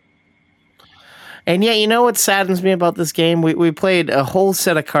 And yeah, you know what saddens me about this game? We played a whole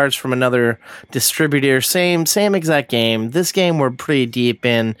set of cards from another distributor, same exact game. This game we're pretty deep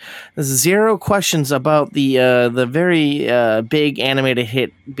in. There's 0 questions about the very big animated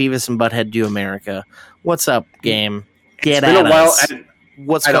hit Beavis and Butthead Do America. What's up, game? Get at us.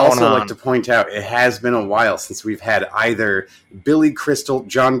 What's going on? I'd also like to point out, it has been a while since we've had either Billy Crystal,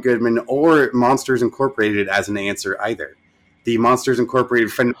 John Goodman, or Monsters Incorporated as an answer either. The Monsters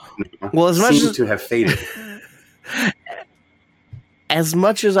Incorporated phenomenon seems to have faded. As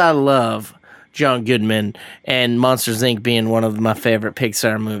much as I love John Goodman and Monsters, Inc. being one of my favorite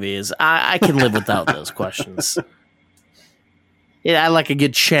Pixar movies, I can live without those questions. Yeah, I like a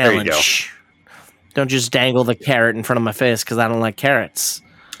good challenge. Don't just dangle the carrot in front of my face because I don't like carrots.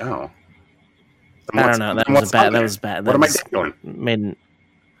 Oh. I don't know. That was bad. What am I dangling?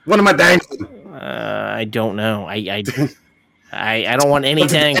 What am I dangling? I don't know. I don't want any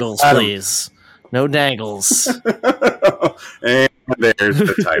dangles, please. No dangles. And there's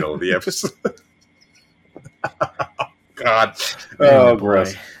the title of the episode. God. Oh,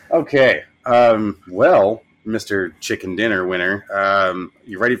 gross. Okay. Well, Mr. Chicken Dinner winner,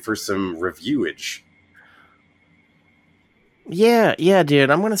 you ready for some reviewage? Yeah,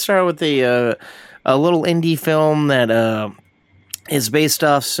 dude. I'm going to start with a little indie film that is based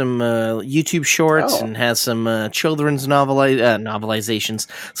off some YouTube shorts and has some children's novelizations,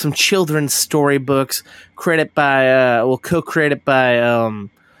 some children's storybooks. Co-created by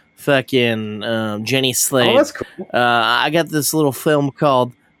fucking Jenny Slate. Oh, that's cool. I got this little film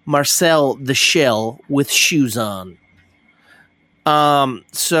called Marcel the Shell with Shoes On.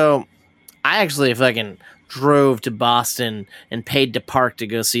 So I actually fucking drove to Boston and paid to park to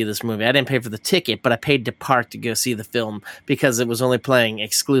go see this movie. I didn't pay for the ticket, but I paid to park to go see the film because it was only playing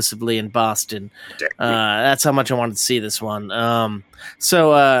exclusively in Boston. That's how much I wanted to see this one.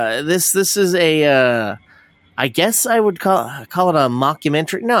 So this is a I guess I would call it a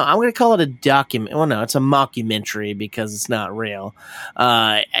mockumentary. No, I'm going to call it a document. Well, no, it's a mockumentary because it's not real.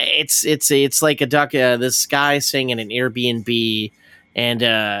 It's like a doc. This guy staying in an Airbnb,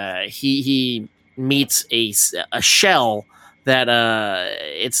 and he meets a shell that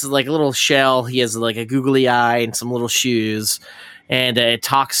it's like a little shell. He has like a googly eye and some little shoes, and it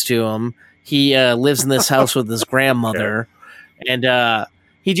talks to him. He lives in this house with his grandmother, and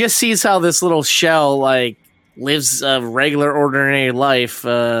he just sees how this little shell like lives a regular, ordinary life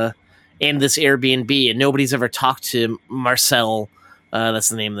in this Airbnb, and nobody's ever talked to Marcel. That's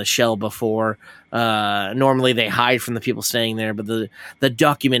the name of the shell before. Normally they hide from the people staying there, but the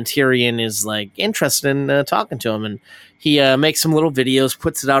documentarian is like interested in talking to him, and he makes some little videos,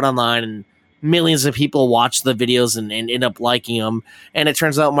 puts it out online, and millions of people watch the videos and end up liking them. And it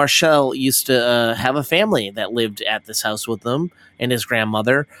turns out Marcel used to have a family that lived at this house with them and his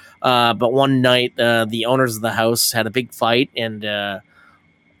grandmother. But one night, the owners of the house had a big fight, and the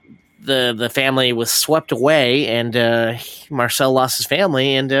family was swept away, and Marcel lost his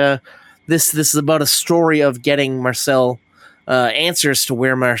family. And this is about a story of getting Marcel answers to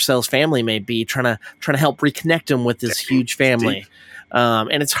where Marcel's family may be, trying to help reconnect him with his huge family.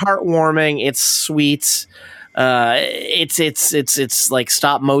 And it's heartwarming. It's sweet. It's like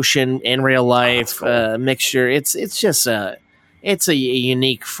stop motion in real life mixture. It's just it's a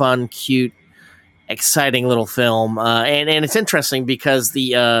unique, fun, cute, exciting little film. And it's interesting because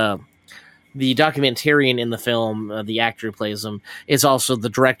the documentarian in the film, the actor who plays him, is also the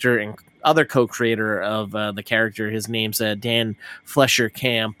director and other co-creator of the character. His name's Dan Fleischer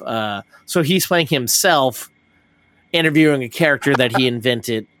Camp. So he's playing himself, interviewing a character that he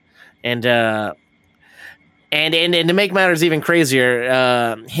invented, and to make matters even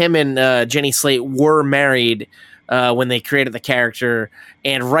crazier, him and Jenny Slate were married when they created the character,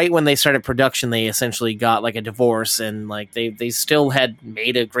 and right when they started production, they essentially got like a divorce, and like they still had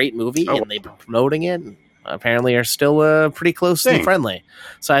made a great movie, and they've been promoting it, and apparently are still pretty close and friendly.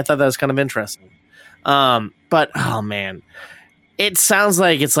 So I thought that was kind of interesting. But oh man. It sounds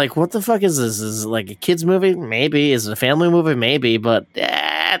like it's like, what the fuck is this? Is it like a kid's movie? Maybe. Is it a family movie? Maybe. But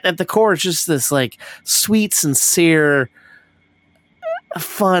at the core, it's just this like sweet, sincere,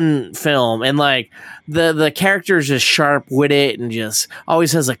 fun film. And like the character is just sharp witted and just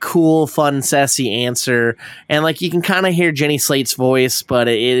always has a cool, fun, sassy answer. And like you can kind of hear Jenny Slate's voice, but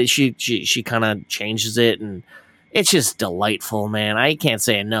she kind of changes it, and it's just delightful, man. I can't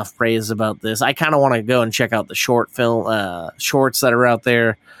say enough praise about this. I kind of want to go and check out the shorts that are out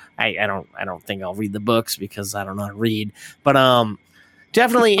there. I don't think I'll read the books because I don't know how to read. But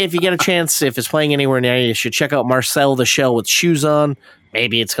definitely, if you get a chance, if it's playing anywhere near you, you should check out Marcel the Shell with Shoes On.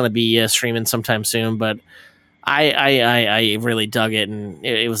 Maybe it's going to be streaming sometime soon. But I really dug it, and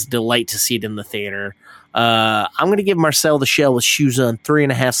it was a delight to see it in the theater. I'm going to give Marcel the Shell with Shoes On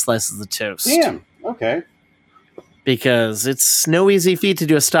 3.5 slices of toast. Damn. Okay. Because it's no easy feat to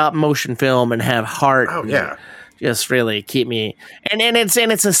do a stop motion film and have heart. Oh, yeah. just really keep me. And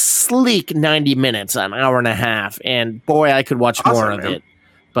it's a sleek 90 minutes, an hour and a half, and boy, I could watch more of it.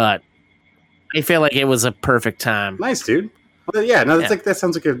 But I feel like it was a perfect time. Nice, dude. Well, yeah, no, that's like that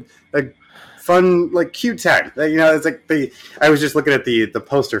sounds like a fun, like cute time. You know, it's like I was just looking at the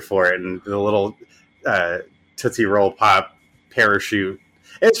poster for it and the little Tootsie Roll Pop parachute.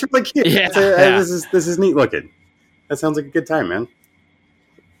 It's really cute. Yeah, This is neat looking. That sounds like a good time, man.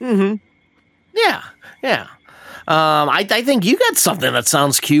 Mm-hmm. Yeah. I think you got something that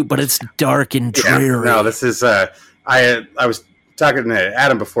sounds cute, but it's dark and dreary. Yeah, no, this is I was talking to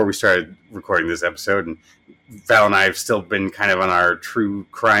Adam before we started recording this episode, and Val and I have still been kind of on our true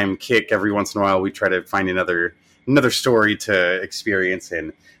crime kick. Every once in a while, we try to find another story to experience,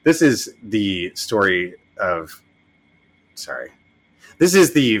 and this is the story of. Sorry. This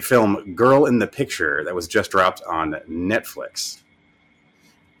is the film Girl in the Picture that was just dropped on Netflix.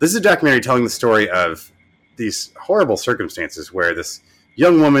 This is a documentary telling the story of these horrible circumstances where this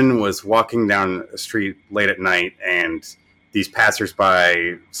young woman was walking down a street late at night and these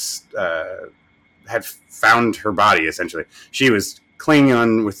passersby had found her body, essentially. She was clinging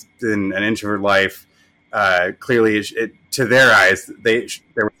on within an inch of her life. Clearly, to their eyes, there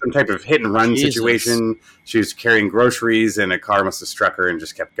was some type of hit and run situation. She was carrying groceries, and a car must have struck her and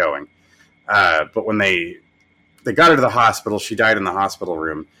just kept going. But when they got her to the hospital, she died in the hospital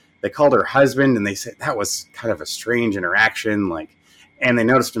room. They called her husband, and they said that was kind of a strange interaction. And they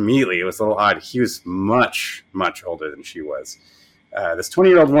noticed immediately it was a little odd. He was much, much older than she was. This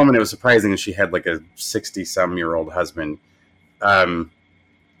 20-year-old woman, it was surprising that she had like a 60-some-year-old husband.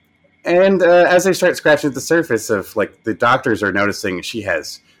 And as they start scratching at the surface of, like, the doctors are noticing she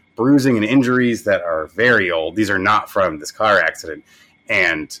has bruising and injuries that are very old. These are not from this car accident.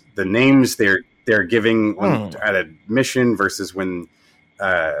 And the names they're giving when at admission versus when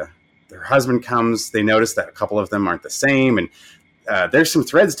their husband comes, they notice that a couple of them aren't the same. And there's some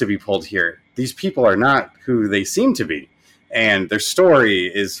threads to be pulled here. These people are not who they seem to be. And their story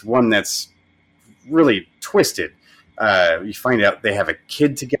is one that's really twisted. You find out they have a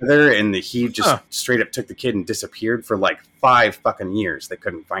kid together, and he just straight up took the kid and disappeared for like 5 fucking years. They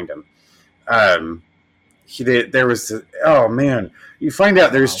couldn't find him. There was, oh man, you find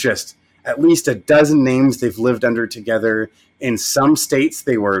out there's just at least a dozen names they've lived under together. In some states,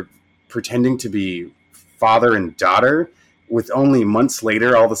 they were pretending to be father and daughter. With only months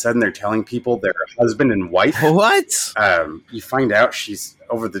later, all of a sudden, they're telling people they're husband and wife. What? You find out she's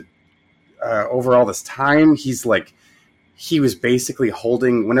over all this time. He was basically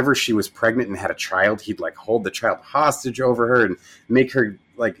holding, whenever she was pregnant and had a child, he'd like hold the child hostage over her and make her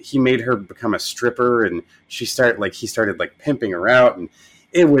he made her become a stripper, and he started pimping her out, and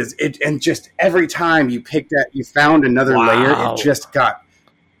and just every time you found another layer, it just got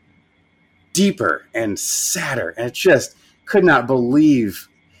deeper and sadder, and it just could not believe.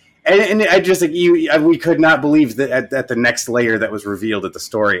 And I just we could not believe that at the next layer that was revealed at the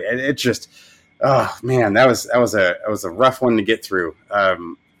story, and it just. Oh man, that was a rough one to get through.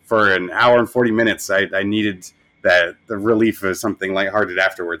 For an hour and 40 minutes, I needed the relief of something lighthearted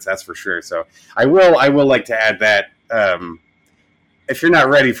afterwards. That's for sure. So I will like to add that if you're not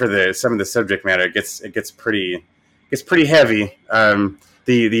ready for some of the subject matter, it gets pretty heavy.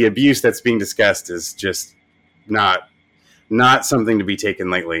 The abuse that's being discussed is just not something to be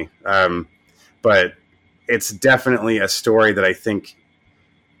taken lightly. But it's definitely a story that I think.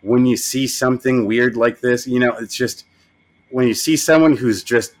 When you see something weird like this, it's just when you see someone who's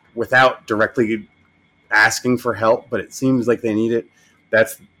just without directly asking for help, but it seems like they need it.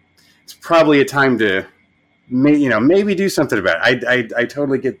 It's probably a time to maybe do something about it. I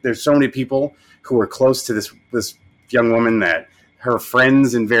totally get. There's so many people who are close to this young woman that her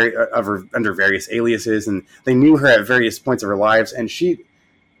friends under various aliases, and they knew her at various points of her lives, and she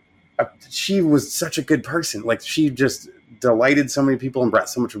was such a good person. Like she just delighted so many people and brought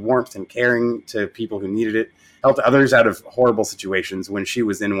so much warmth and caring to people who needed it, helped others out of horrible situations when she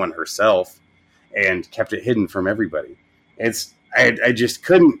was in one herself, and kept it hidden from everybody. I just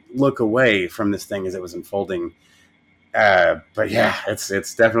couldn't look away from this thing as it was unfolding. But yeah, it's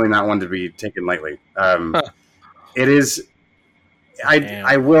definitely not one to be taken lightly. It is.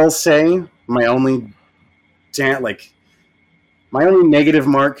 I will say my only negative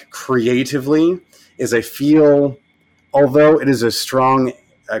mark creatively is I feel. Although it is a strong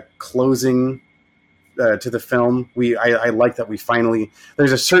closing to the film, I like that we finally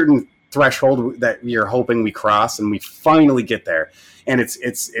there's a certain threshold that we are hoping we cross, and we finally get there. And it's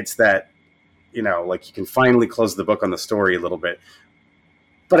that you can finally close the book on the story a little bit.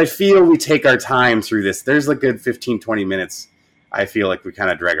 But I feel we take our time through this. There's a good 15-20 minutes. I feel like we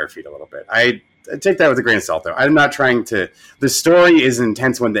kind of drag our feet a little bit. take that with a grain of salt, though. I'm not trying to. The story is an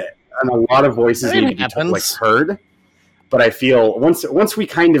intense one that, and a lot of voices need to be heard. But I feel once we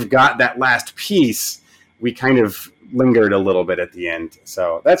kind of got that last piece, we kind of lingered a little bit at the end.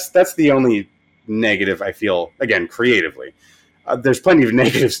 So that's the only negative I feel. Again, creatively, there's plenty of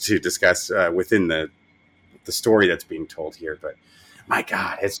negatives to discuss within the story that's being told here. But my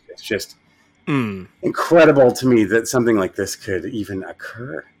God, it's just incredible to me that something like this could even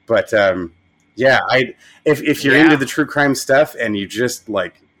occur. But if you're into the true crime stuff and you just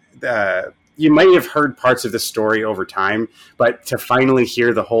like. You might have heard parts of the story over time, but to finally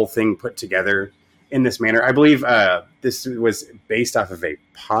hear the whole thing put together in this manner, I believe this was based off of a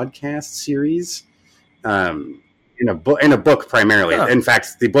podcast series, in a book primarily. Huh. In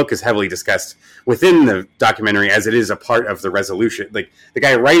fact, the book is heavily discussed within the documentary as it is a part of the resolution. Like the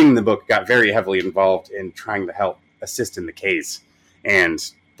guy writing the book got very heavily involved in trying to help assist in the case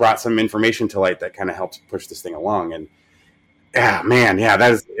and brought some information to light that kind of helped push this thing along. And yeah, man, yeah,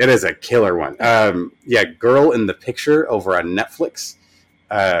 it is a killer one. Girl in the Picture over on Netflix.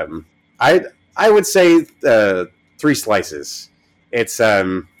 I would say 3 slices. It's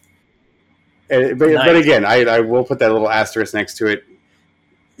but again, I will put that little asterisk next to it.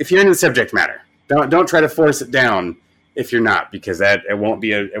 If you're into the subject matter, don't try to force it down if you're not, because it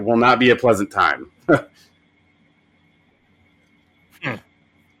will not be a pleasant time.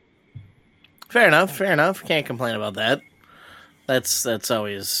 Fair enough. Can't complain about that. That's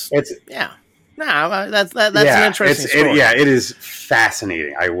always that's an interesting story. It is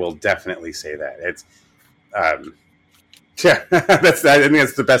fascinating. I will definitely say that. It's I think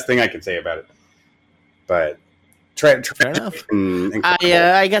that's the best thing I can say about it. But fair enough.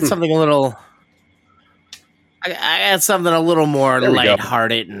 I got something a little. I got something a little more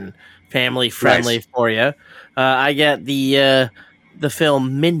lighthearted and family friendly for you. I got the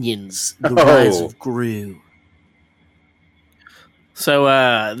film Minions: The Rise of Gru.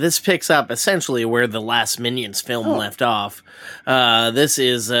 So this picks up essentially where the last Minions film left off. This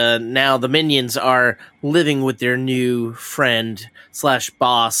is now the Minions are living with their new friend /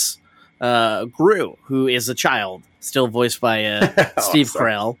 boss, Gru, who is a child, still voiced by Steve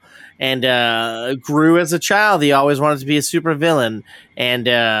Carell. And Gru as a child, he always wanted to be a supervillain.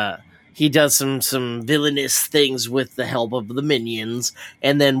 And he does some villainous things with the help of the Minions.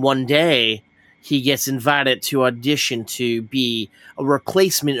 And then one day, he gets invited to audition to be a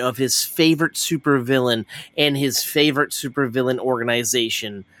replacement of his favorite supervillain and his favorite supervillain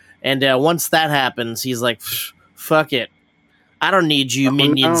organization. And once that happens, he's like, fuck it. I don't need you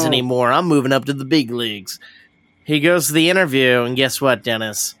Minions anymore. I'm moving up to the big leagues. He goes to the interview, and guess what,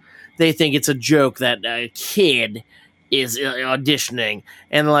 Dennis? They think it's a joke that a kid is auditioning.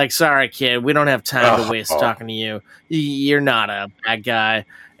 And they're like, sorry, kid, we don't have time to waste talking to you. You're not a bad guy.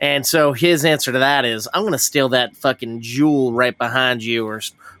 And so his answer to that is, I'm going to steal that fucking jewel right behind you or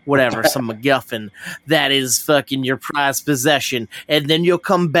whatever, some MacGuffin that is fucking your prized possession. And then you'll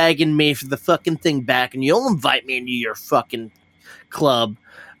come begging me for the fucking thing back and you'll invite me into your fucking club.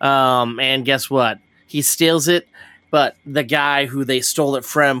 And guess what? He steals it. But the guy who they stole it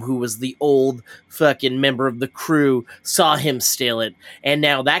from, who was the old fucking member of the crew, saw him steal it. And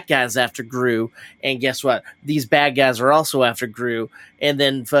now that guy's after Gru. And guess what? These bad guys are also after Gru. And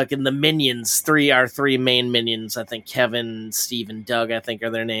then fucking the Minions, our three main Minions, I think Kevin, Steve, and Doug, I think are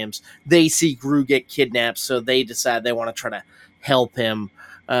their names. They see Gru get kidnapped, so they decide they want to try to help him.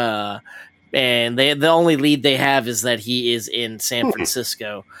 And the only lead they have is that he is in San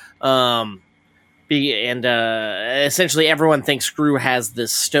Francisco. And essentially everyone thinks Gru has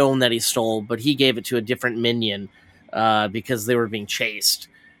this stone that he stole, but he gave it to a different Minion because they were being chased.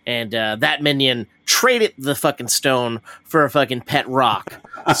 And that Minion traded the fucking stone for a fucking pet rock.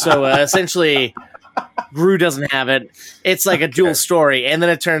 So essentially, Gru doesn't have it. It's like a dual story. And then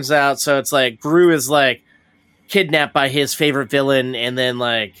it turns out, so it's like Gru is like kidnapped by his favorite villain, and then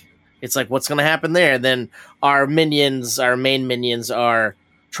like it's like, what's going to happen there? And then our Minions, our main Minions, are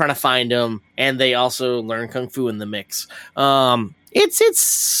trying to find him, and they also learn kung fu in the mix.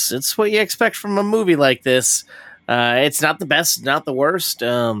 It's what you expect from a movie like this. It's not the best, not the worst,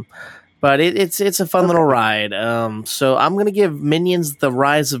 but it's a fun little ride. So I'm gonna give Minions: The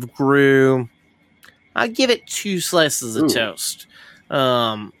Rise of Gru. I'll give it 2 slices of toast.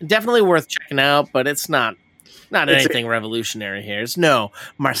 Definitely worth checking out, but it's not anything revolutionary here. It's no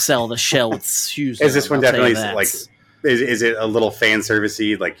Marcel the Shell with shoes. Is this one definitely like? Is it a little fan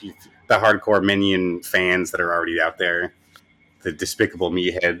servicey, like the hardcore Minion fans that are already out there, the Despicable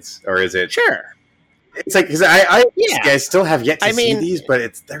Me heads, or is it? Sure. It's like, because I still have yet to see these,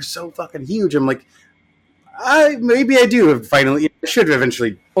 but they're so fucking huge. I'm like, Maybe I do finally. I should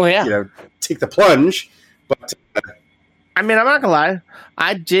eventually, take the plunge. But I mean, I'm not gonna lie.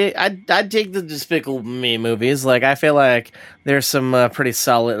 I dig the Despicable Me movies. Like, I feel like there's some pretty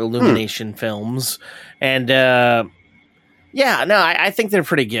solid Illumination films, and I think they're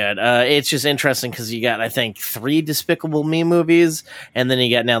pretty good. It's just interesting because you got, I think, 3 Despicable Me movies, and then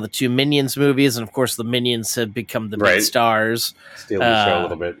you got now the 2 Minions movies, and of course the Minions have become the big stars. Steal the show a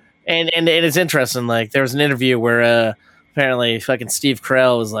little bit. And it's interesting. Like, there was an interview where apparently fucking Steve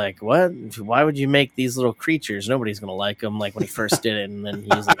Carell was like, "What? Why would you make these little creatures? Nobody's gonna like them." Like, when he first did it, and then he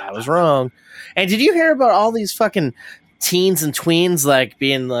was like, "I was wrong." And did you hear about all these fucking teens and tweens like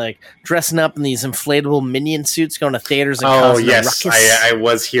being like dressing up in these inflatable minion suits, going to theaters and causing a ruckus? I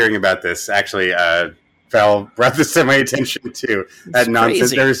was hearing about this actually. Brought this to my attention too. That nonsense.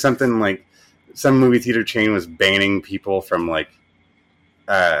 Crazy. There was something like some movie theater chain was banning people from like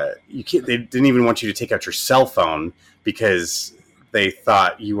they didn't even want you to take out your cell phone because they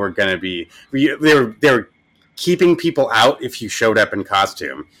thought you were going to be. They were keeping people out if you showed up in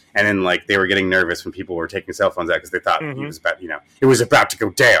costume. And then, like, they were getting nervous when people were taking cell phones out because they thought it was about to go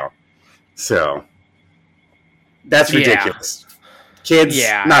down. So that's ridiculous. Kids,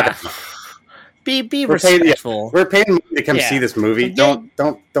 not be respectful. We're paying money to come see this movie. Don't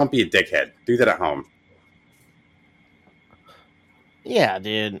be a dickhead. Do that at home. Yeah,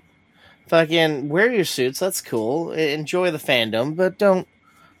 dude. Fucking wear your suits. That's cool. Enjoy the fandom, but don't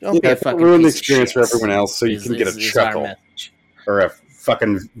be a fucking ruin the experience for everyone else so you can get a chuckle or a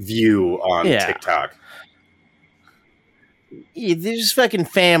fucking view on TikTok. Yeah, there's just fucking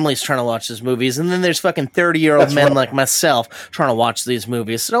families trying to watch these movies, and then there's fucking 30-year-old men like myself trying to watch these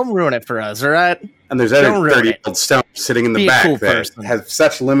movies. So don't ruin it for us, all right? And there's other 30-year-old stump sitting in the back that has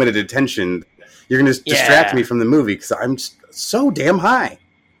such limited attention. You're going to distract me from the movie because I'm so damn high.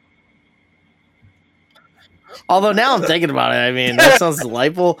 Although now I'm thinking about it, I mean, that sounds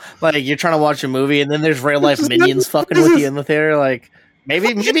delightful. Like, you're trying to watch a movie, and then there's real-life minions fucking with you in the theater. Like,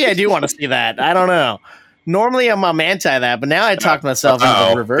 maybe I do want to see that. I don't know. Normally, I'm anti that, but now I talked myself into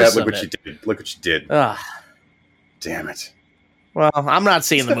the reverse look what you did. Look what you did. Damn it. Well, I'm not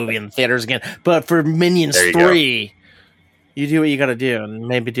seeing the movie in the theaters again, but for Minions 3, you do what you got to do, and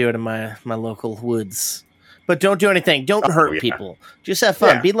maybe do it in my local woods. But don't do anything. Don't hurt people. Just have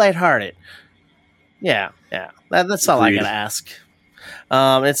fun. Be lighthearted. Yeah. That's all I got to ask.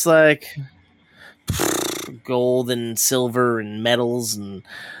 It's like gold and silver and metals and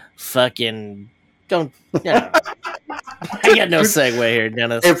fucking... Don't. I got no segue here,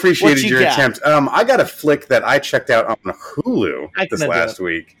 Dennis. I appreciated your attempt. I got a flick that I checked out on Hulu this last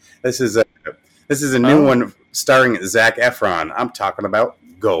week. This is a new one starring Zac Efron. I'm talking about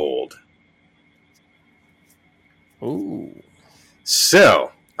Gold. Ooh.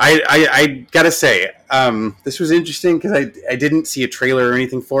 So I gotta say, this was interesting because I didn't see a trailer or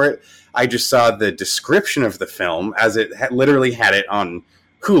anything for it. I just saw the description of the film as it literally had it on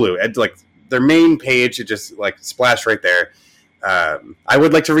Hulu. It, like, their main page, it just like splashed right there. I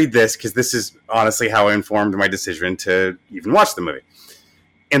would like to read this because this is honestly how I informed my decision to even watch the movie.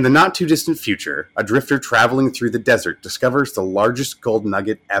 In the not too distant future, a drifter traveling through the desert discovers the largest gold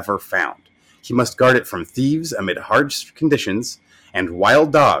nugget ever found. He must guard it from thieves amid harsh conditions and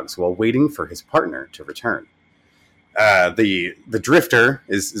wild dogs while waiting for his partner to return. The drifter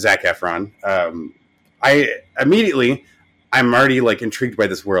is Zac Efron. I'm already like intrigued by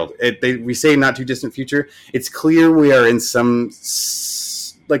this world. We say not too distant future. It's clear we are in some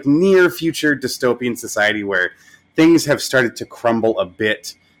like near future dystopian society where things have started to crumble a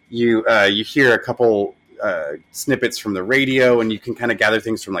bit. You hear a couple snippets from the radio, and you can kind of gather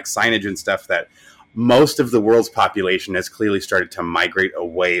things from like signage and stuff that most of the world's population has clearly started to migrate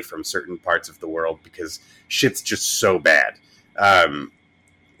away from certain parts of the world because shit's just so bad.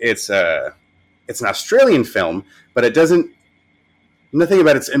 It's an Australian film, but it doesn't. Nothing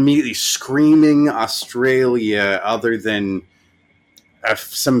about it's immediately screaming Australia other than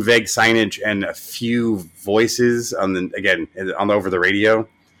some vague signage and a few voices over the radio.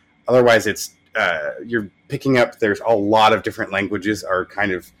 Otherwise, it's you're picking up. There's a lot of different languages are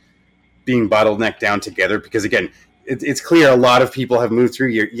kind of being bottlenecked down together because again, it's clear a lot of people have moved through.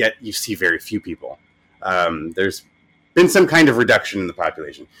 Yet you see very few people. There's been some kind of reduction in the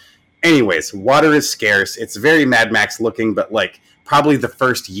population. Anyways, water is scarce. It's very Mad Max looking, but like probably the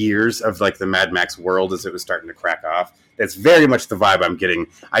first years of like the Mad Max world as it was starting to crack off. That's very much the vibe I'm getting.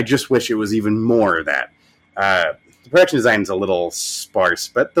 I just wish it was even more of that. The production design is a little sparse,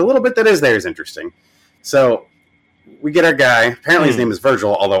 but the little bit that is there is interesting. So we get our guy. Apparently his name is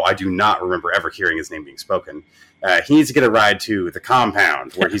Virgil, although I do not remember ever hearing his name being spoken. He needs to get a ride to the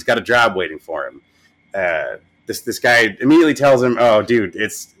compound where he's got a job waiting for him. This guy immediately tells him, "Oh, dude,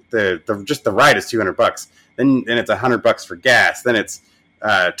 it's the ride is $200. Then it's $100 for gas. Then it's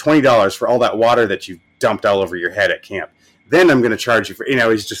 $20 for all that water that you dumped all over your head at camp. Then I'm going to charge you for."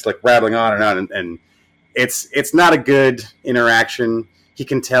 He's just like rattling on and on, and it's not a good interaction. He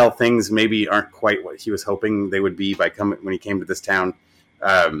can tell things maybe aren't quite what he was hoping they would be when he came to this town.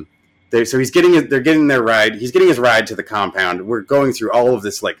 So they're getting their ride. He's getting his ride to the compound. We're going through all of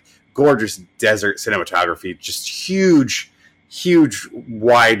this like gorgeous desert cinematography, just huge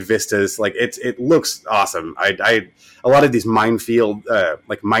wide vistas. Like it looks awesome. A lot of these mining fields,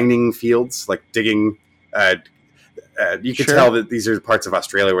 like digging. You can tell that these are parts of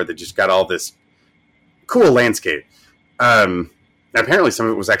Australia where they just got all this cool landscape. Apparently, some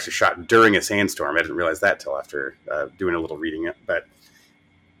of it was actually shot during a sandstorm. I didn't realize that till after doing a little reading it. But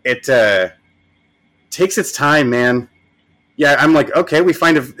it takes its time, man. Yeah, I'm like, okay,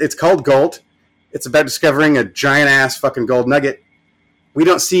 it's called gold. It's about discovering a giant ass fucking gold nugget. We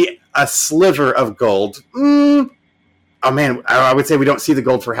don't see a sliver of gold. Oh man, I would say we don't see the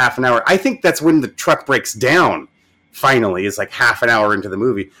gold for half an hour. I think that's when the truck breaks down. Finally, is like half an hour into the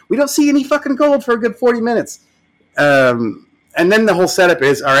movie. We don't see any fucking gold for a good 40 minutes. And then the whole setup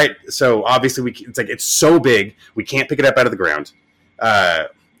is, all right, so obviously it's so big, we can't pick it up out of the ground. The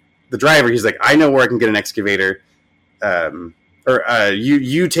driver, he's like, I know where I can get an excavator.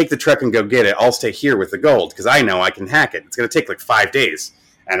 You take the truck and go get it. I'll stay here with the gold because I know I can hack it. It's going to take like 5 days.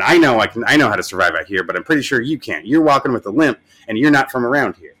 And I know how to survive out here, but I'm pretty sure you can't. You're walking with a limp and you're not from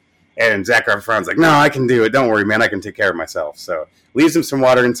around here. And Zac Efron's like, no, I can do it. Don't worry, man. I can take care of myself. So leaves him some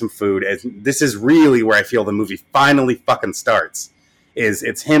water and some food. And this is really where I feel the movie finally fucking starts.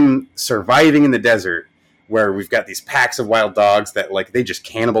 It's him surviving in the desert where we've got these packs of wild dogs that like they just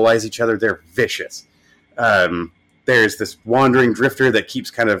cannibalize each other. They're vicious. There's this wandering drifter that keeps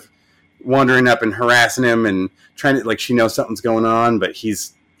kind of wandering up and harassing him and trying to, like, she knows something's going on, but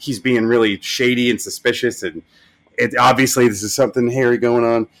he's being really shady and suspicious, and obviously this is something hairy going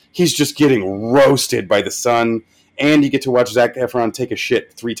on. He's just getting roasted by the sun, and you get to watch Zac Efron take a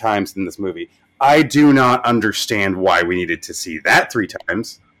shit 3 times in this movie. I do not understand why we needed to see that 3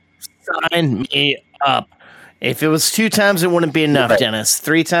 times. Sign me up. If it was 2 times, it wouldn't be enough, right. Dennis.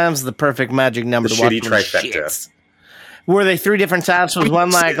 3 times, the perfect magic number to watch trifecta. Were they 3 different types? Was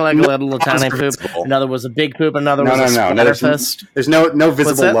one like a little tiny poop, another was a big poop, another was a splatterfest? There's no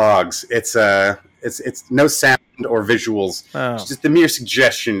visible logs. It's no sound or visuals. Oh. It's just the mere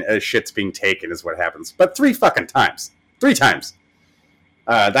suggestion as shit's being taken is what happens. But 3 fucking times. 3 times.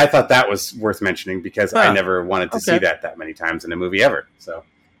 I thought that was worth mentioning because I never wanted to see that many times in a movie ever. So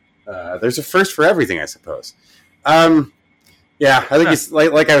there's a first for everything, I suppose. Yeah, I think it's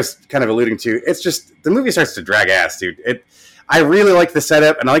like I was kind of alluding to. It's just the movie starts to drag ass, dude. I really like the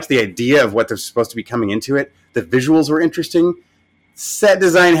setup and I like the idea of what they're supposed to be coming into it. The visuals were interesting. Set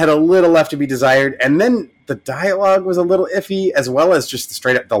design had a little left to be desired, and then the dialogue was a little iffy, as well as just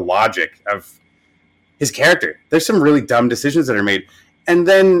straight up the logic of his character. There's some really dumb decisions that are made, and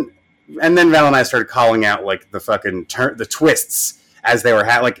then Val and I started calling out like the fucking the twists. As they were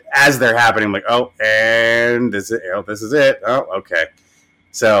as they're happening, I'm like, oh, and this is it. Oh, okay.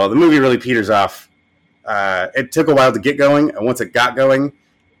 So the movie really peters off. It took a while to get going, and once it got going,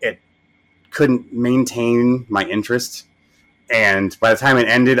 it couldn't maintain my interest. And by the time it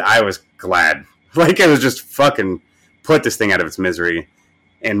ended, I was glad. Like I was just fucking put this thing out of its misery,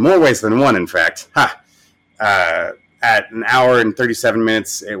 in more ways than one. In fact, at an hour and 37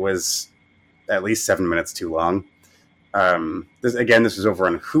 minutes, it was at least 7 minutes too long. This was over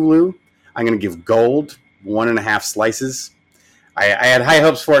on Hulu. I'm going to give Gold 1.5 slices. I had high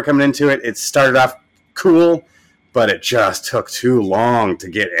hopes for it coming into it. It started off cool, but it just took too long to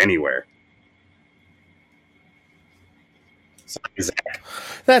get anywhere. Sorry, Zach.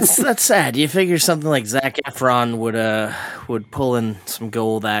 That's sad. You figure something like Zac Efron would pull in some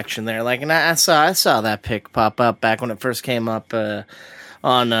gold action there. Like, and I saw that pick pop up back when it first came up.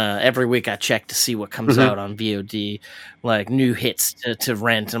 On every week I check to see what comes out on VOD, like new hits to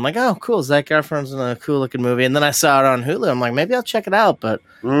rent. I'm like, oh, cool, Zac Efron's in a cool looking movie. And then I saw it on Hulu. I'm like, maybe I'll check it out, but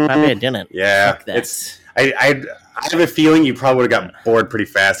maybe I didn't. Yeah, I have a feeling you probably would have got bored pretty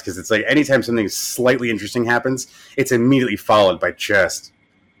fast because it's like anytime something slightly interesting happens, it's immediately followed by just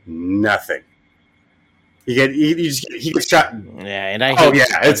nothing. He gets shot. Yeah, and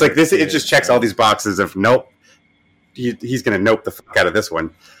it's like this. It just checks all these boxes of nope. He's going to nope the fuck out of this one.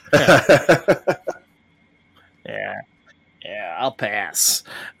 Yeah, I'll pass.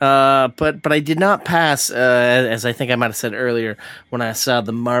 But I did not pass, as I think I might have said earlier, when I saw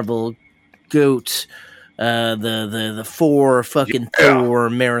the Marvel Goat, the 4 fucking Thor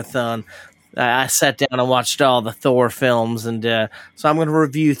marathon. I sat down and watched all the Thor films, and so I'm going to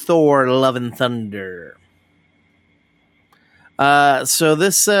review Thor: Love and Thunder. So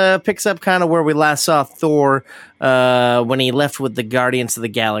this picks up kind of where we last saw Thor when he left with the Guardians of the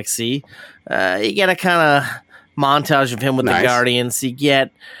Galaxy. You get a kind of montage of him with the Guardians. You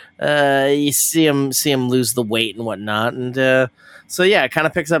get you see him lose the weight and whatnot, and so yeah, it kind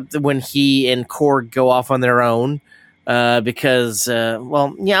of picks up when he and Korg go off on their own. Because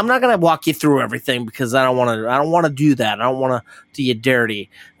well, yeah, I'm not gonna walk you through everything because I don't want to do that. I don't want to do you dirty.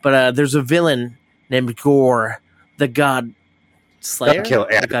 But there's a villain named Gorr, the God Slayer,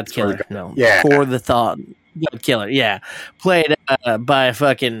 God Killer. No, yeah, Gorr the Thought, God Killer. Yeah, played by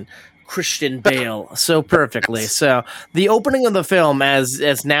fucking Christian Bale so perfectly. So the opening of the film,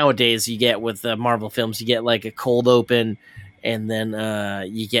 as nowadays you get with Marvel films, you get like a cold open, and then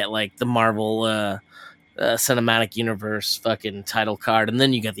you get like the Marvel. Cinematic universe fucking title card, and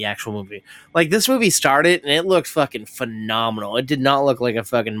then you get the actual movie. Like, this movie started and it looked fucking phenomenal. It did not look like a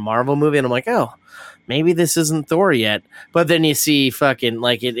fucking Marvel movie, and I'm like, oh, maybe this isn't Thor yet. But then you see fucking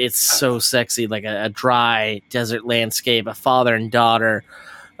like it's so sexy, like a dry desert landscape, a father and daughter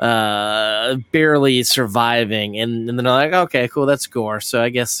barely surviving, and then they're like, okay, cool, that's Gorr. So I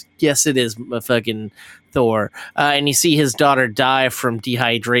guess it is a fucking Thor. And you see his daughter die from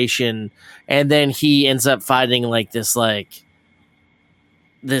dehydration, and then he ends up finding like this lush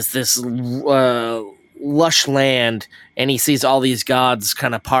land, and he sees all these gods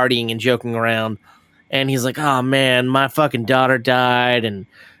kind of partying and joking around, and he's like, oh man, my fucking daughter died and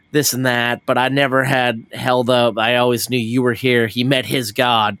this and that, but I never had held up. I always knew you were here. He met his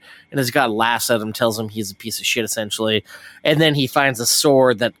god, and his god laughs at him, tells him he's a piece of shit, essentially. And then he finds a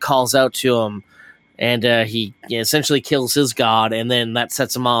sword that calls out to him, and he essentially kills his god, and then that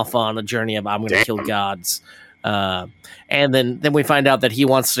sets him off on a journey of, I'm going to kill gods. And then we find out that he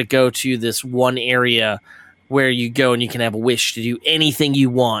wants to go to this one area where you go and you can have a wish to do anything you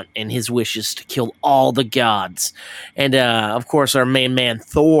want, and his wish is to kill all the gods. And of course, our main man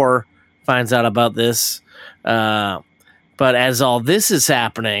Thor finds out about this. But as all this is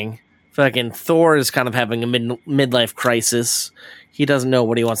happening, fucking Thor is kind of having a midlife crisis. He doesn't know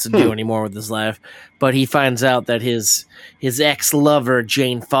what he wants to do anymore with his life, but he finds out that his ex-lover,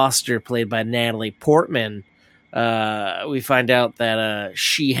 Jane Foster, played by Natalie Portman, we find out that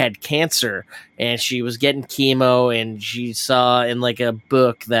she had cancer, and she was getting chemo, and she saw in like a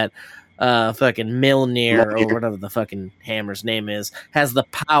book that fucking Mjolnir, or whatever the fucking hammer's name is, has the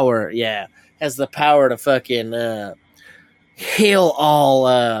power to fucking heal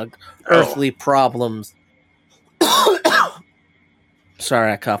all earthly problems.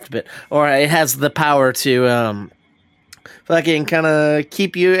 Sorry, I coughed a bit. Or it has the power to fucking kind of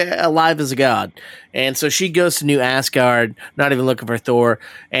keep you alive as a god. And so she goes to New Asgard, not even looking for Thor.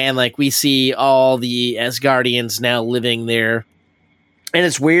 And like we see all the Asgardians now living there. And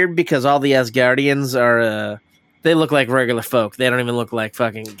it's weird because all the Asgardians are they look like regular folk. They don't even look like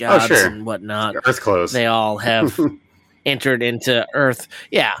fucking gods and whatnot. Earth clothes. They all have entered into Earth.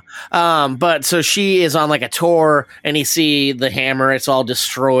 Yeah. But so she is on like a tour, and you see the hammer. It's all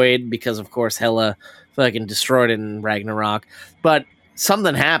destroyed because, of course, Hela fucking destroyed it in Ragnarok. But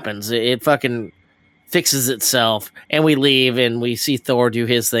something happens. It fucking fixes itself, and we leave, and we see Thor do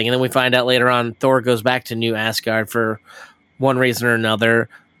his thing. And then we find out later on Thor goes back to New Asgard for one reason or another.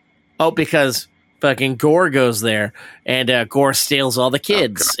 Oh, because fucking Gorr goes there, and Gorr steals all the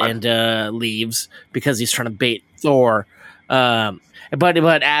kids and leaves because he's trying to bait Thor.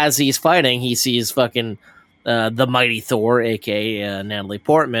 But as he's fighting, he sees fucking the mighty Thor, aka Natalie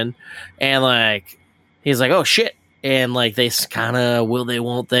Portman, and like he's like, oh shit. And like they kind of will they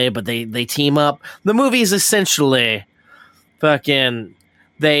won't they, but they team up. The movie's essentially fucking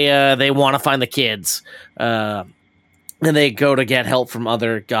they want to find the kids. And they go to get help from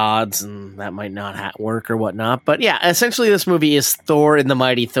other gods, and that might not work or whatnot. But yeah, essentially this movie is Thor and the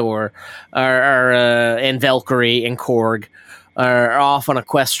Mighty Thor, and Valkyrie and Korg are off on a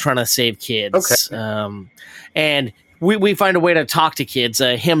quest trying to save kids. Okay. And we find a way to talk to kids.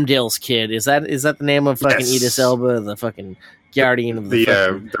 Heimdall's kid, is that the name of fucking Idris Elba, the fucking guardian of the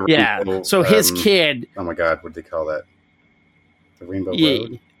rainbow, So his kid. Oh my god, what do they call that? The Rainbow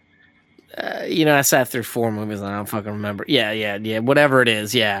Road. I sat through 4 movies and I don't fucking remember. Yeah. Whatever it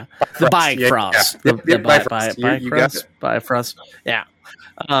is, yeah. The Bifrost. The Bifrost. Yeah.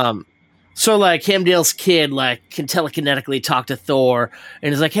 So like Heimdall's kid like can telekinetically talk to Thor,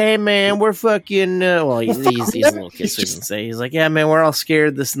 and he's like, "Hey man, we're fucking." He's a little kid, so he doesn't say. He's like, "Yeah man, we're all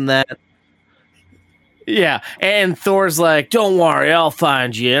scared, this and that." Yeah, and Thor's like, "Don't worry, I'll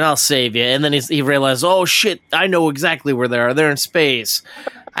find you and I'll save you." And then he realizes, "Oh shit, I know exactly where they are. They're in space."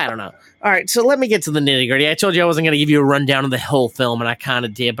 I don't know. All right, so let me get to the nitty gritty. I told you I wasn't going to give you a rundown of the whole film, and I kind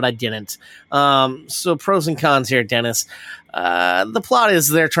of did, but I didn't. So pros and cons here, Dennis. The plot is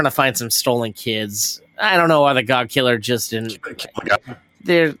they're trying to find some stolen kids. I don't know why the God Killer just didn't.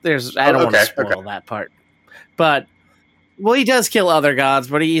 There's. I don't want to spoil that part, but well, he does kill other gods,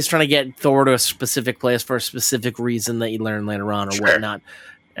 but he's trying to get Thor to a specific place for a specific reason that you learn later on or whatnot.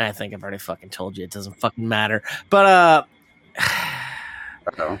 And I think I've already fucking told you. It doesn't fucking matter, but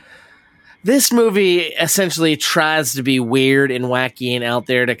this movie essentially tries to be weird and wacky and out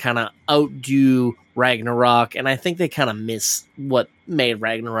there to kind of outdo Ragnarok, and I think they kind of miss what made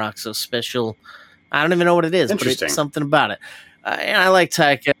Ragnarok so special. I don't even know what it is, but it's something about it. And I like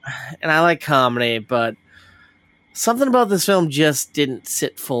Taika, and I like comedy, but something about this film just didn't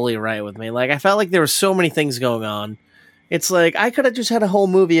sit fully right with me. Like, I felt like there were so many things going on. It's like, I could have just had a whole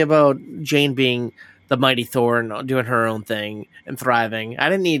movie about Jane being the mighty Thor and doing her own thing and thriving. I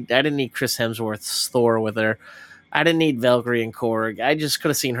didn't need Chris Hemsworth's Thor with her. I didn't need Valkyrie and Korg. I just could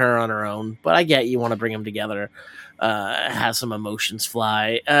have seen her on her own. But I get you want to bring them together, have some emotions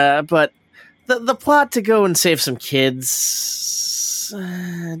fly. But the plot to go and save some kids,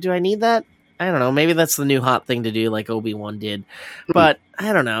 do I need that? I don't know. Maybe that's the new hot thing to do, like Obi-Wan did. But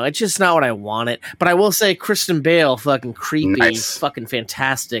I don't know. It's just not what I wanted. But I will say, Kristen Bale, fucking creepy, fucking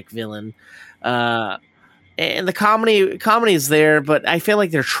fantastic villain. And the comedy is there, but I feel like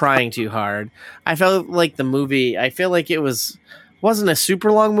they're trying too hard. I felt like the movie, I feel like it wasn't a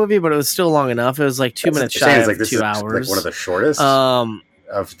super long movie, but it was still long enough. It was like 2 minutes shy of 2 hours. Like one of the shortest of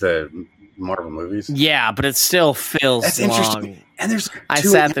the Marvel movies. Yeah, but it still feels long. Interesting. And there's I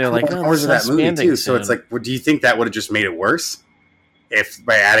sat there like, hours of that movie too. So it's like, do you think that would have just made it worse if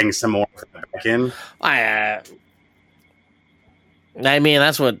by adding some more back in? I mean,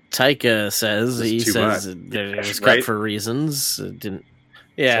 that's what Taika says. He says it was cut for reasons. It didn't.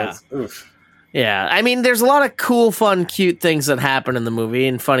 Yeah. So yeah. I mean, there's a lot of cool, fun, cute things that happen in the movie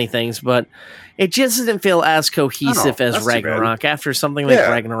and funny things, but it just didn't feel as cohesive as Ragnarok. After something like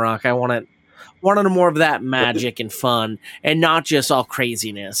Ragnarok, I wanted more of that magic and fun and not just all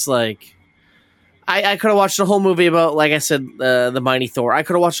craziness. Like, I could have watched a whole movie about, like I said, the mighty Thor. I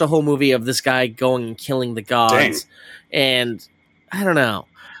could have watched a whole movie of this guy going and killing the gods. And I don't know.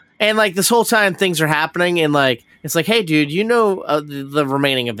 And like this whole time things are happening and like, it's like, hey dude, you know, the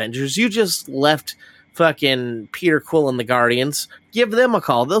remaining Avengers, you just left fucking Peter Quill and the Guardians. Give them a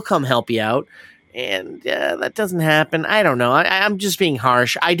call. They'll come help you out. And that doesn't happen. I don't know. I'm just being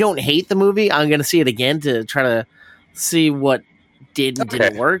harsh. I don't hate the movie. I'm going to see it again to try to see what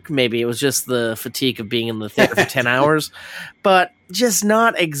didn't work. Maybe it was just the fatigue of being in the theater for 10 hours, but just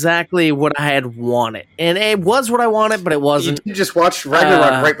not exactly what I had wanted. And it was what I wanted, but it wasn't. You just watched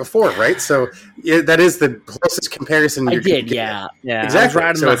Ragnarok right before, right? So that is the closest comparison I did, yeah.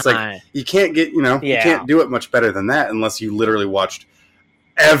 Exactly. So it's like, you can't get, you can't do it much better than that unless you literally watched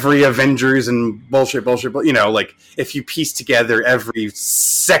every Avengers and bullshit, like if you piece together every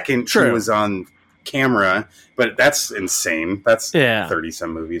second she was on camera, but that's insane. That's 30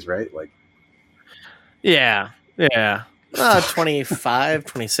 some movies, right? Like, 25,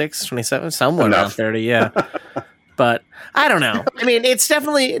 26, 27, somewhere around 30, yeah. But I don't know. I mean, it's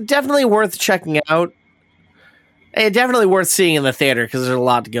definitely worth checking out. It's definitely worth seeing in the theater because there's a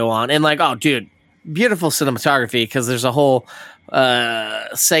lot to go on. And like, oh, dude, beautiful cinematography because there's a whole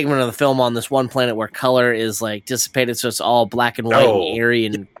segment of the film on this one planet where color is like dissipated, so it's all black and white and eerie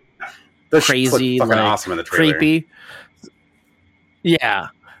and crazy, like awesome in the trailer. Creepy. Yeah.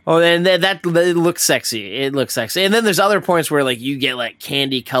 Oh, and that it looks sexy. It looks sexy. And then there's other points where like you get like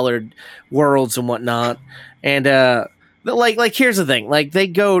candy colored worlds and whatnot. And like here's the thing. Like they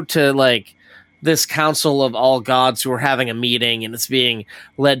go to like this council of all gods who are having a meeting, and it's being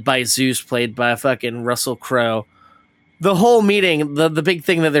led by Zeus, played by fucking Russell Crowe. The whole meeting, the big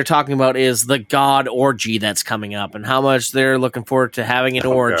thing that they're talking about is the god orgy that's coming up and how much they're looking forward to having an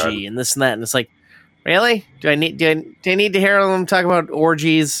orgy and this and that. And it's like, really? Do I need to hear them talk about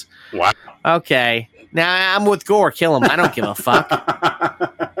orgies? Wow. Okay. Now I'm with Gore. Kill him. I don't give a fuck.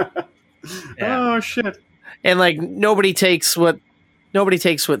 Oh shit. And like nobody takes what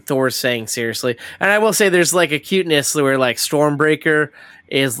Thor's saying seriously. And I will say there's like a cuteness where like Stormbreaker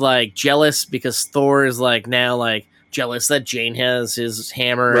is like jealous because Thor is like now like jealous that Jane has his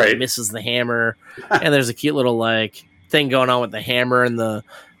hammer and misses the hammer. And there's a cute little like thing going on with the hammer and the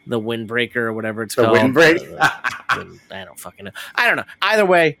windbreaker or whatever it's called. Windbreak? I don't fucking know. I don't know. Either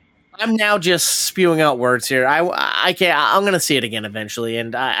way, I'm now just spewing out words here. I can't. I'm going to see it again eventually,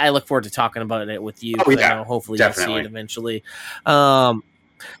 and I look forward to talking about it with you. Oh, yeah, hopefully definitely. You'll see it eventually.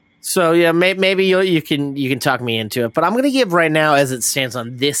 So yeah, maybe you can talk me into it, but I'm gonna give right now, as it stands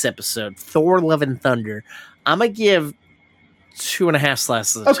on this episode, Thor: Love and Thunder, I'm gonna give 2.5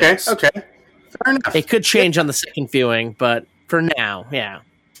 slices of toast. Okay, fair enough. It could change on the second viewing, but for now, yeah.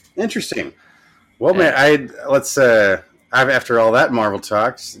 Interesting. Well, man, let's after all that Marvel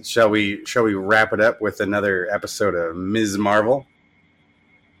talk, shall we wrap it up with another episode of Ms. Marvel?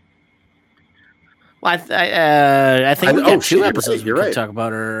 Well, I think we got 2 episodes we could talk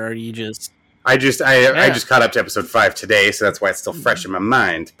about, or are you just? I just caught up to episode 5 today, so that's why it's still fresh in my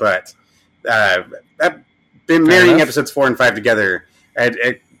mind. But I've been marrying episodes 4 and 5 together.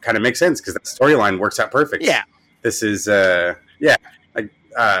 It kind of makes sense because that storyline works out perfect. Yeah, this is again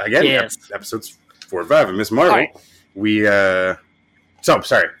episodes 4 and 5 of Ms. Marvel. Right. We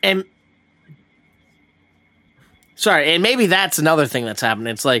sorry. And maybe that's another thing that's happening.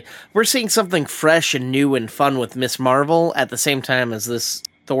 It's like we're seeing something fresh and new and fun with Ms. Marvel at the same time as this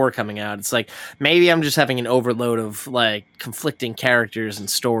Thor coming out. It's like maybe I'm just having an overload of like conflicting characters and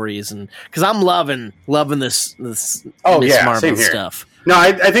stories, and because I'm loving this Ms. Marvel stuff. No,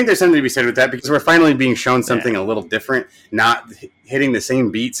 I think there's something to be said with that because we're finally being shown something a little different, not hitting the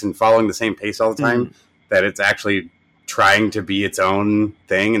same beats and following the same pace all the time. That it's actually trying to be its own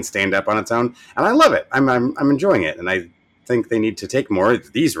thing and stand up on its own, and I love it. I'm enjoying it, and I think they need to take more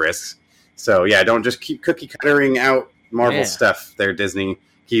of these risks. So yeah, don't just keep cookie cuttering out Marvel stuff there, Disney.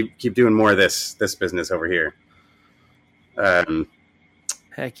 Keep doing more of this business over here.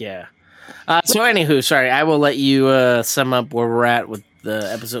 Heck yeah. So anywho, sorry, I will let you sum up where we're at with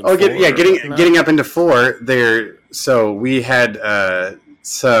the episode. Oh, getting up into 4 there. So we had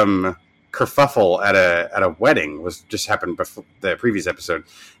some kerfuffle at a wedding was just happened before the previous episode.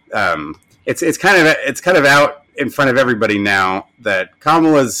 It's kind of out in front of everybody now that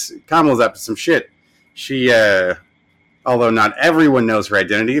Kamala's up to some shit. She although not everyone knows her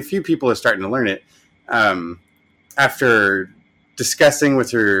identity, a few people are starting to learn it. After discussing with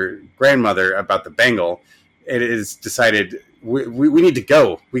her grandmother about the bangle, it is decided we need to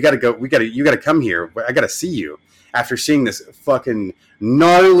go. You got to come here. I got to see you. After seeing this fucking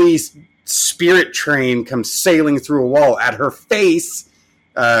gnarly spirit train come sailing through a wall at her face,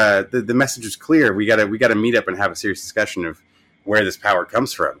 the message is clear. We got to meet up and have a serious discussion of where this power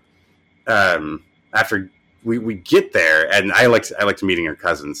comes from. After we get there, and I liked meeting her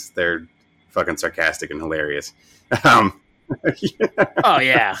cousins. They're fucking sarcastic and hilarious. Oh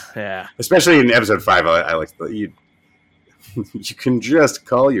yeah. Especially in episode 5, I like you can just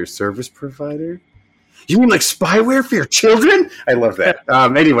call your service provider. You mean like spyware for your children? I love that.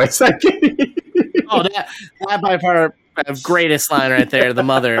 Anyways, that by far greatest line right there. The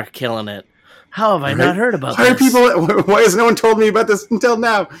mother killing it. How have I not heard about this? Why has no one told me about this until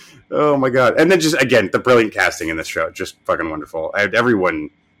now? Oh my god! And then just again, the brilliant casting in this show, just fucking wonderful. Everyone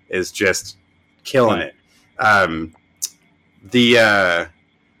is just killing it.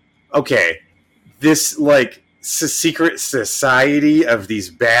 This like secret society of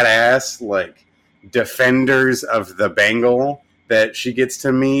these badass like defenders of the bangle that she gets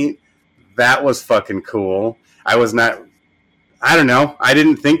to meet, that was fucking cool. I don't know. I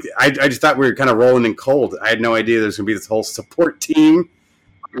didn't think. I just thought we were kind of rolling in cold. I had no idea there was going to be this whole support team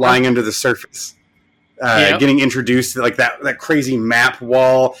lying under the surface, getting introduced to like that crazy map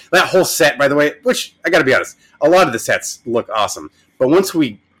wall. That whole set, by the way, which I got to be honest, a lot of the sets look awesome. But once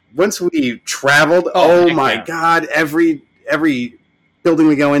we traveled, oh my god, every building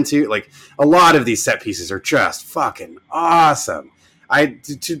we go into, like a lot of these set pieces are just fucking awesome.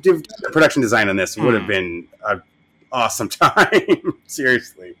 To do the production design on this would have been an awesome time.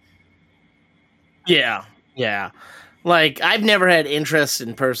 Seriously. Yeah. Like I've never had interest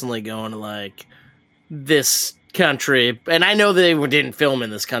in personally going to like this country, and I know they didn't film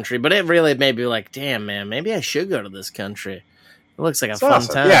in this country, but it really made me like, damn man, maybe I should go to this country. It looks like a fun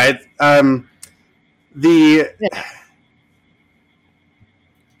time. Yeah,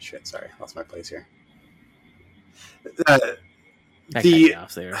 shit, sorry, lost my place here.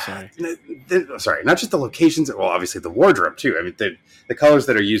 Sorry, not just the locations. Well, obviously the wardrobe too. I mean, the colors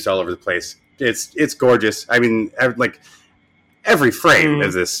that are used all over the place. It's gorgeous. I mean, like every frame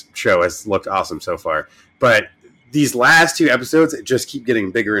of this show has looked awesome so far. But these last 2 episodes, it just keep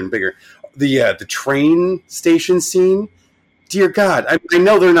getting bigger and bigger. The train station scene. Dear God, I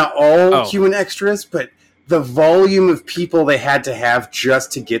know they're not all human extras, but the volume of people they had to have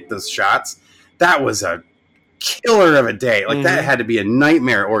just to get those shots, that was a killer of a day. Like that had to be a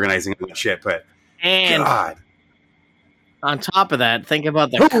nightmare organizing that shit. But God, on top of that, think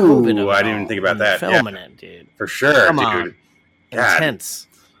about the COVID. I didn't even think about that. Filming it, dude. For sure, Come on. Intense.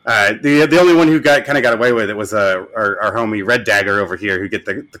 The only one who got away with it was our homie Red Dagger over here, who get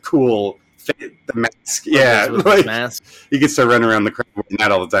the cool fit, the mask. Yeah, like, mask. He gets to run around the crowd wearing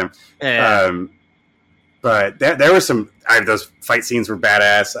that all the time. Yeah. But there was some. Those fight scenes were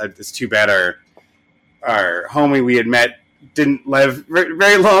badass. It's too bad our homie we had met didn't live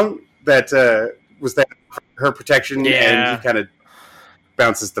very long. That was that her protection, and he kind of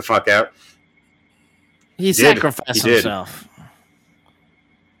bounces the fuck out. He sacrificed himself.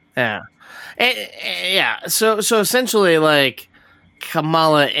 Yeah. Yeah. So essentially, like,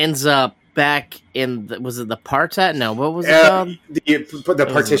 Kamala ends up back in was it the Partat? No, what was it called? The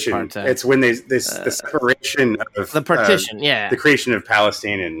partition. It's when the separation of the partition. The creation of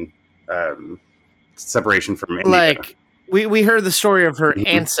Palestine and separation from India. Like, we heard the story of her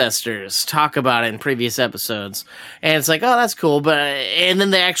ancestors talk about it in previous episodes, and it's like, oh, that's cool, but and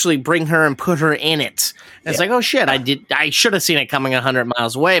then they actually bring her and put her in it. And it's like, oh shit, I should have seen it coming 100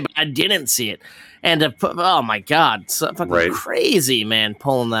 miles away, but I didn't see it. And oh my god, so fucking crazy, man,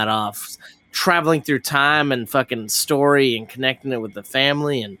 pulling that off, traveling through time and fucking story and connecting it with the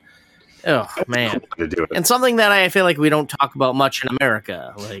family, and oh man, to do it. And something that I feel like we don't talk about much in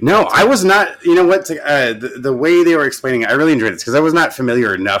America. Like, no, I was not. You know what? The way they were explaining it, I really enjoyed this because I was not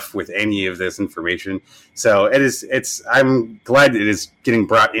familiar enough with any of this information. So it is. I'm glad it is getting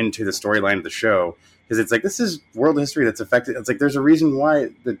brought into the storyline of the show because it's like this is world history that's affected. It's like there's a reason why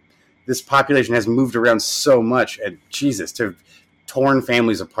this population has moved around so much. And Jesus, to have torn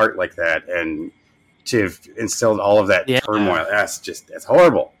families apart like that and to have instilled all of that turmoil, that's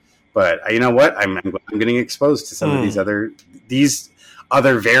horrible. But you know what? I'm getting exposed to some of these other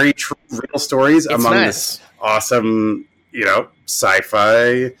very true, real stories among this awesome,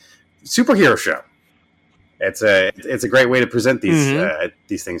 sci-fi superhero show. It's a great way to present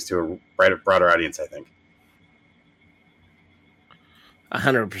these things to a broader audience, I think.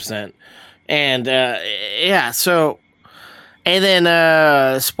 100%. And so. And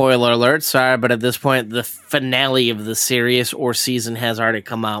then, spoiler alert, sorry, but at this point, the finale of the series or season has already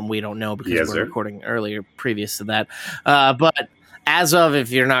come out, and we don't know because we're recording earlier previous to that. But as of,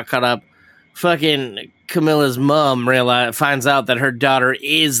 if you're not caught up, fucking Camilla's mom finds out that her daughter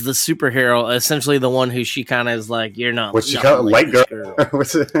is the superhero, essentially the one who she kind of is like, you're not. What's she called? Light Girl?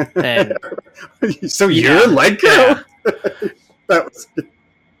 What's it? And, so you're Light Girl? Yeah. That was...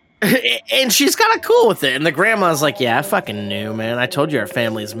 And she's kind of cool with it. And the grandma's like, yeah, I fucking knew, man. I told you our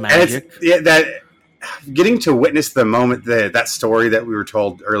family's magic. That getting to witness the moment, that story that we were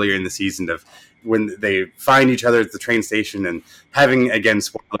told earlier in the season of when they find each other at the train station and having, again,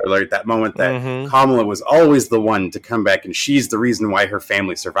 spoiler alert, that moment that Kamala was always the one to come back and she's the reason why her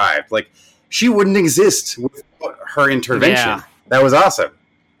family survived. Like, she wouldn't exist without her intervention. Yeah. That was awesome.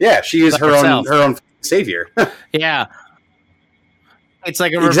 Yeah, she is her own savior. Yeah. It's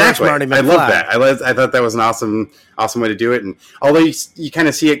like a reverse Marty McFly. I love that. I thought that was an awesome way to do it. And although you kind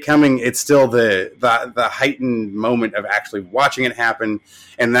of see it coming, it's still the heightened moment of actually watching it happen,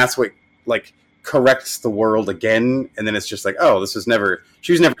 and that's what like corrects the world again. And then it's just like, oh, she was never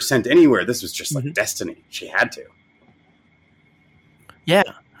sent anywhere. This was just like destiny. She had to. Yeah,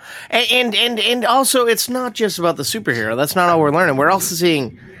 and also it's not just about the superhero. That's not all we're learning. We're also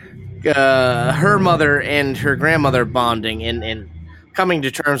seeing her mother and her grandmother bonding and coming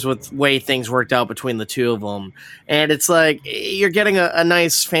to terms with way things worked out between the two of them. And it's like you're getting a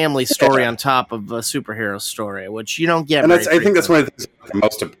nice family story on top of a superhero story, which you don't get. And I think that's one of the things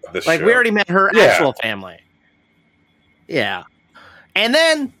most of this show. We already met her actual family. Yeah. And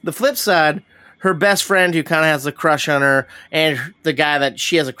then the flip side, her best friend who kind of has a crush on her, and the guy that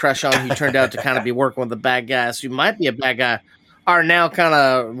she has a crush on who turned out to kind of be working with the bad guys who might be a bad guy, are now kind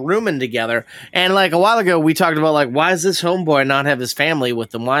of rooming together. And like a while ago, we talked about like, why does this homeboy not have his family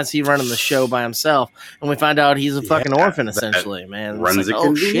with him? Why is he running the show by himself? And we find out he's a fucking orphan, essentially, man. Runs like, a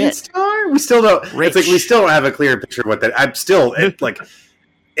convenience store? We still don't. It's like we still don't have a clear picture of what that. I'm still like,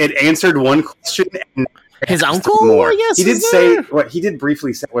 it answered one question. And his uncle? More. I guess he did say what he did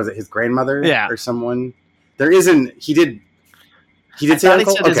briefly say. Was it his grandmother? Or someone? There isn't. He did say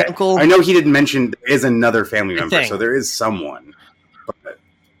uncle. His uncle. I know he did mention there is another family member, so there is someone. But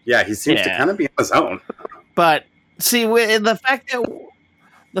yeah, he seems to kind of be on his own. But see, the fact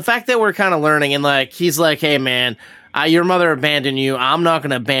that we're kind of learning, and like he's like, "Hey, man, your mother abandoned you. I'm not going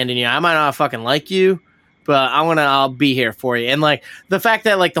to abandon you. I might not fucking like you, but I'll be here for you." And like the fact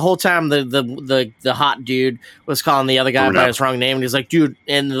that like the whole time the hot dude was calling the other guy by his wrong name, and he's like, "Dude,"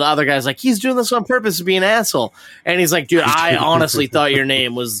 and the other guy's like, "He's doing this on purpose to be an asshole," and he's like, "Dude, I honestly thought your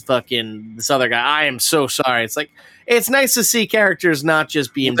name was fucking this other guy. I am so sorry." It's like, it's nice to see characters not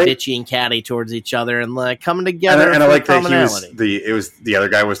just being bitchy and catty towards each other and like coming together. And I like that the other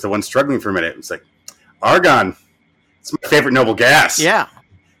guy was the one struggling for a minute. It's like, argon, it's my favorite noble gas. Yeah.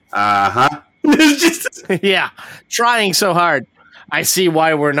 Yeah, trying so hard. I see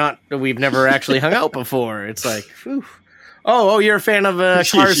why we've never actually hung out before. It's like, whew. Oh, you're a fan of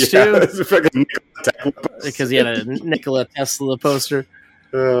Cars too? Because he had a Nikola Tesla poster.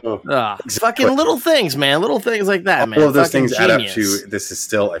 Fucking little things, man. Little things like that, man. All of those things add up to this is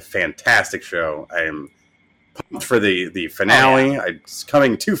still a fantastic show. I am pumped for the finale. It's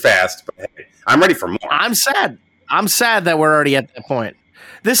coming too fast, but hey, I'm ready for more. I'm sad that we're already at that point.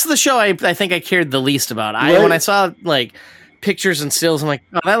 This is the show I think I cared the least about. When I saw like pictures and stills, I'm like,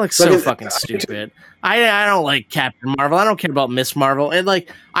 oh, that looks so fucking stupid. I don't like Captain Marvel. I don't care about Miss Marvel. And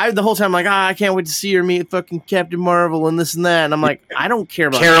like the whole time I'm like, I can't wait to see her meet fucking Captain Marvel and this and that. And I'm like, I don't care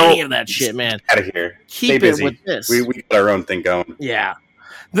about any of that shit, man. Out of here. Keep it with this. We got our own thing going. Yeah.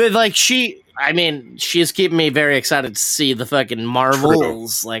 She's keeping me very excited to see the fucking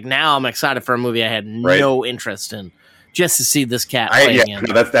Marvels. True. Like now I'm excited for a movie I had no interest in. Just to see this cat playing in.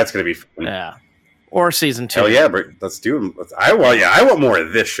 No, that's going to be fun. Yeah. Or season 2. Oh yeah, but let's do it. I want more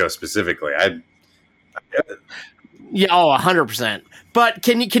of this show specifically. 100%. But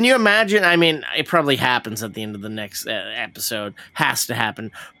can you imagine? I mean, it probably happens at the end of the next episode. Has to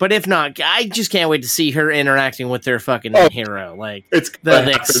happen. But if not, I just can't wait to see her interacting with their fucking hero. Like it's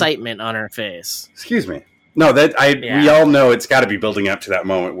the excitement on her face. Excuse me. No, we all know it's got to be building up to that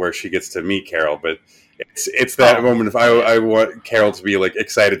moment where she gets to meet Carol, but it's that moment. If I want Carol to be like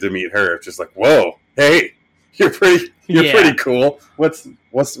excited to meet her, it's just like, whoa, hey, you're pretty cool.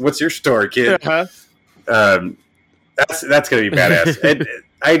 What's your story, kid? Uh-huh. That's gonna be badass.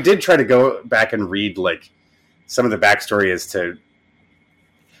 I did try to go back and read like some of the backstory as to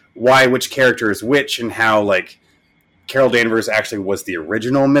why which character is which and how like Carol Danvers actually was the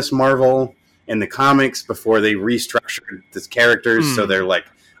original Miss Marvel in the comics before they restructured these characters, so they're like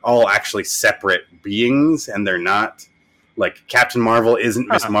all actually separate beings, and they're not like Captain Marvel isn't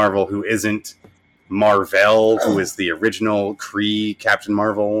Miss Marvel, who isn't Marvel, who is the original Kree Captain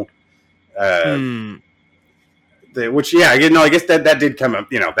Marvel. I guess that did come up.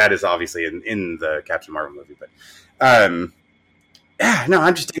 That is obviously in the Captain Marvel movie, but I'm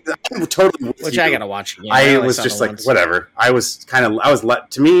totally with which you. I gotta watch again. I was just like, once. Whatever.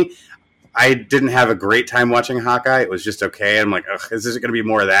 To me, I didn't have a great time watching Hawkeye. It was just okay. I'm like, is this going to be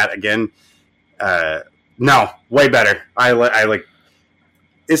more of that again? No, way better. I like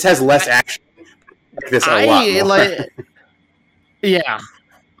this has less action. This a lot more. Yeah.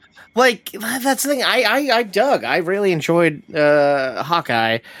 Like that's the thing. I dug. I really enjoyed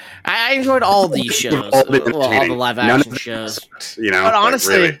Hawkeye. I enjoyed all these shows, all the live action shows. But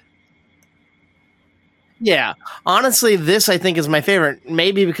honestly, like, really. Yeah, honestly, this I think is my favorite.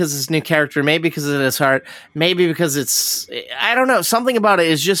 Maybe because it's a new character, maybe because of his heart, maybe because I don't know. Something about it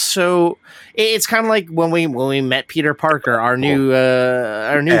is just so. It's kind of like when we met Peter Parker, our new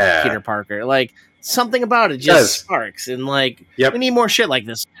Peter Parker. Like something about it just sparks, and like we need more shit like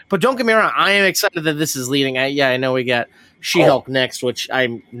this. But don't get me wrong, I am excited that this is leading. I know we got She-Hulk next, which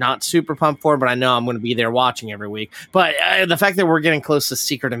I'm not super pumped for, but I know I'm going to be there watching every week. But the fact that we're getting close to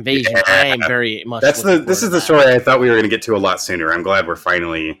Secret Invasion, I am very much. This is the story I thought we were going to get to a lot sooner. I'm glad we're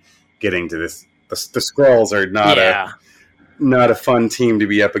finally getting to this. The Skrulls are not a fun team to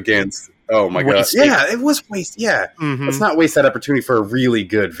be up against. Oh my god! Yeah, it was waste. Yeah, let's not waste that opportunity for a really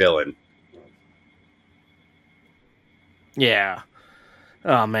good villain. Yeah.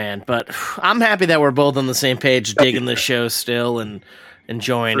 Oh man, but I'm happy that we're both on the same page, digging the show still and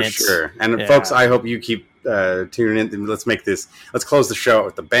enjoying it. For sure. And folks, I hope you keep tuning in. Let's close the show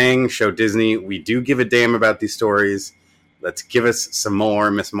with a bang. Show Disney we do give a damn about these stories. Let's give us some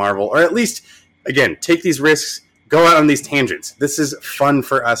more Miss Marvel, or at least, again, take these risks, go out on these tangents. This is fun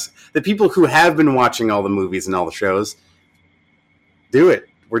for us. The people who have been watching all the movies and all the shows, do it.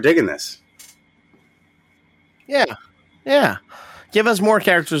 We're digging this. Yeah. Give us more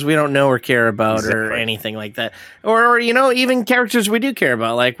characters we don't know or care about or anything like that. Or even characters we do care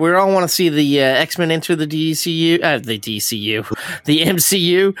about. Like, we all want to see the X-Men enter the the MCU.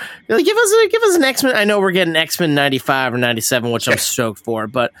 Like, give us an X-Men. I know we're getting X-Men 95 or 97, which I'm stoked for.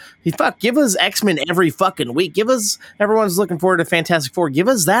 But, give us X-Men every fucking week. Everyone's looking forward to Fantastic Four. Give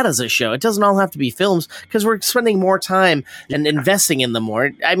us that as a show. It doesn't all have to be films because we're spending more time and investing in them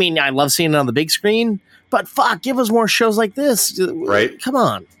more. I mean, I love seeing it on the big screen. But give us more shows like this. Right. Come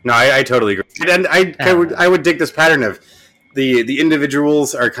on. No, I totally agree. And I would dig this pattern of the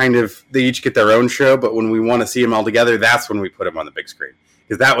individuals are kind of, they each get their own show, but when we want to see them all together, that's when we put them on the big screen.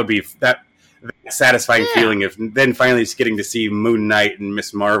 Because satisfying feeling of then finally just getting to see Moon Knight and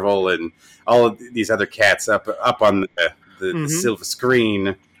Miss Marvel and all of these other cats up on the silver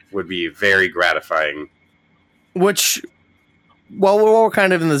screen would be very gratifying. Which, well, we're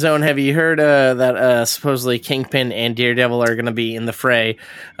kind of in the zone. Have you heard that supposedly Kingpin and Daredevil are going to be in the fray,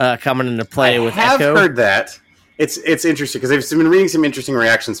 coming into play with Echo? I have heard that. It's interesting because I've been reading some interesting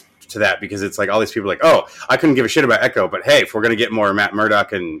reactions to that because it's like all these people are like, oh, I couldn't give a shit about Echo, but hey, if we're going to get more Matt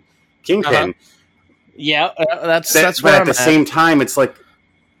Murdock and Kingpin, that's but what at the same time, it's like,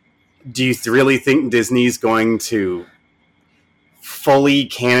 do you really think Disney's going to fully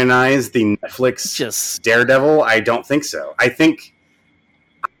canonize the Netflix Daredevil? I don't think so. I think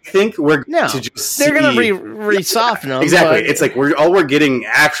we're to just they're going to re-soften them. Exactly. It's like all we're getting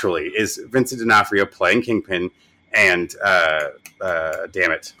actually is Vincent D'Onofrio playing Kingpin and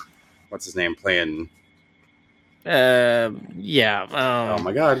damn it, what's his name playing? Oh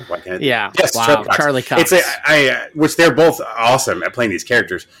my god! Why can't yes, wow, Charlie Cox. It's which they're both awesome at playing these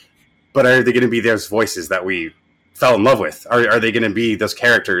characters, but are they going to be those voices that we fell in love with? Are they going to be those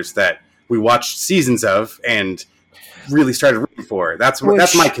characters that we watched seasons of and really started rooting for? That's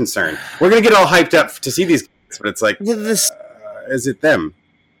my concern. We're going to get all hyped up to see these guys, but it's like, is it them?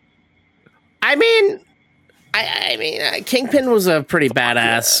 I mean, Kingpin was a pretty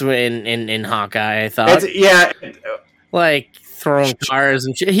badass in Hawkeye, I thought. Like throwing cars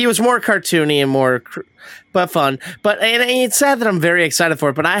and shit. He was more cartoony and more, but fun. And it's sad that I'm very excited for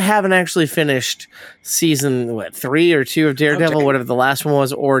it, but I haven't actually finished season 3 or 2 of Daredevil, whatever the last one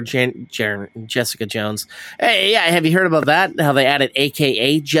was, or Jessica Jones. Hey, yeah, have you heard about that? How they added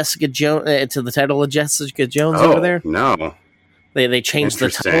AKA Jessica Jones to the title of Jessica Jones over there? No, they changed the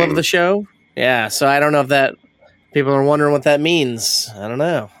title of the show. Yeah, so I don't know if that people are wondering what that means. I don't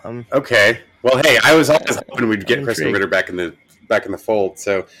know. Okay. Well, hey, I was always hoping we'd get Kristen Ritter back in the fold.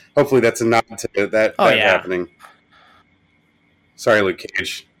 So hopefully that's a nod to that happening. Sorry, Luke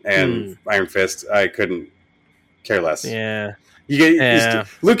Cage and Iron Fist. I couldn't care less. Yeah.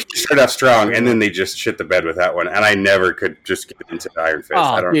 Luke Cage started off strong, and then they just shit the bed with that one, and I never could just get into Iron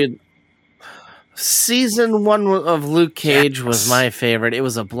Fist. Dude. Season 1 of Luke Cage was my favorite. It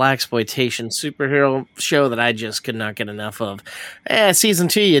was a blaxploitation superhero show that I just could not get enough of. Season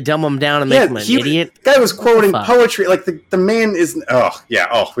 2, you dumb him down and make him an idiot. The guy was quoting poetry. Like the man is. We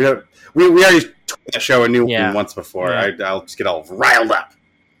already told that show a new one once before. Yeah. I'll just get all riled up.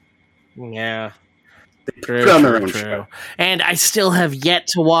 Yeah, they put on their own show, and I still have yet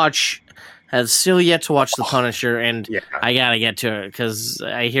to watch. The Punisher, and I gotta get to it because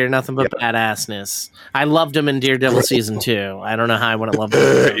I hear nothing but badassness. I loved him in Daredevil season 2. I don't know how I wouldn't love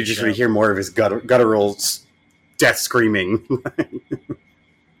him. You just want to hear more of his guttural death screaming.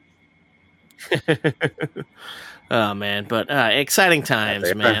 Oh man, but exciting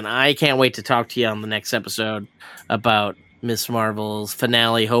times, man! I can't wait to talk to you on the next episode about Miss Marvel's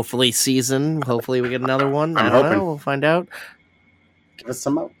finale. Hopefully, season. Hopefully, we get another one. I don't know. We'll find out. Give us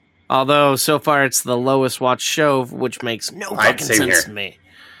some out. Although, so far, it's the lowest watched show, which makes no fucking sense to me.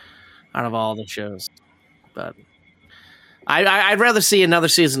 Out of all the shows. But I'd rather see another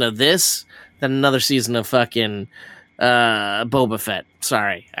season of this than another season of fucking Boba Fett.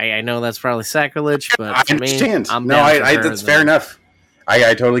 Sorry. I know that's probably sacrilege, but I understand. That's fair enough.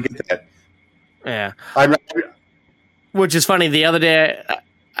 I totally get that. Yeah. Which is funny. The other day...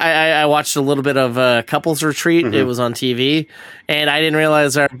 I watched a little bit of Couples Retreat. Mm-hmm. It was on TV, and I didn't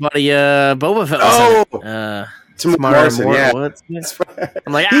realize our buddy Boba Fett was Tim Morrison,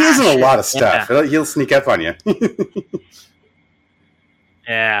 I'm like, he is in a lot of stuff. Yeah. He'll sneak up on you.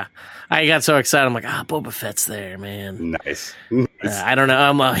 Yeah. I got so excited. I'm like, Boba Fett's there, man. Nice. I don't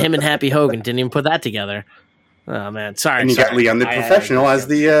know. Him and Happy Hogan didn't even put that together. Oh, man. Sorry. And you got Leon the Professional as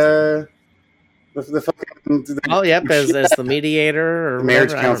the fucking... as the mediator or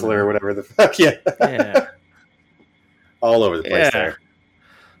marriage counselor or whatever the fuck. Yeah. All over the place there.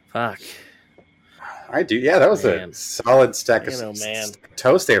 Fuck. I do. Yeah, that was a solid stack of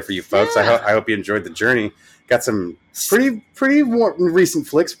toast there for you folks. Yeah. I hope you enjoyed the journey. Got some pretty warm recent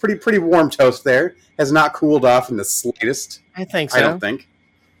flicks. Pretty warm toast there. Has not cooled off in the slightest. I think so. I don't think.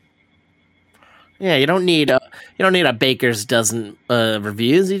 Yeah, you don't need a baker's dozen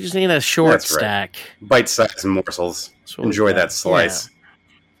reviews. You just need a short stack, bite-sized morsels. Enjoy that slice.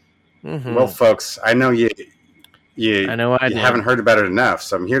 Yeah. Mm-hmm. Well, folks, I know you haven't heard about it enough,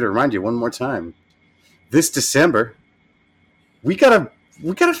 so I'm here to remind you one more time. This December, we got a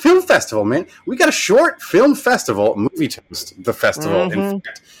film festival, man. We got a short film festival, Movie Toast, the festival. Mm-hmm.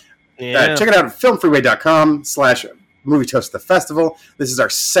 In fact, check it out at filmfreeway.com/ Movie Toast the Festival. This is our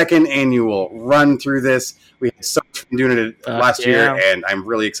second annual run through this. We had so much fun doing it last year, and I'm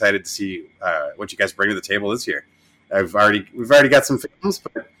really excited to see what you guys bring to the table this year. We've already got some films,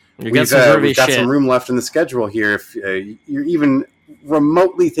 but we've got some room left in the schedule here. If you're even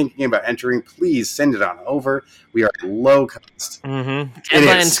remotely thinking about entering, please send it on over. We are low cost.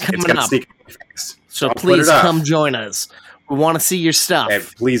 Deadline's coming up, so please come join us. We want to see your stuff. Hey,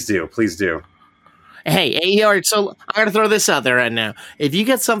 please do. Hey, all right, so I'm going to throw this out there right now. If you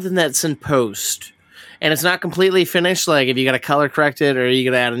get something that's in post and it's not completely finished, like if you got to color correct it or you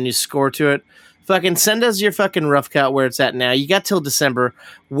got to add a new score to it, fucking send us your fucking rough cut where it's at now. You got till December.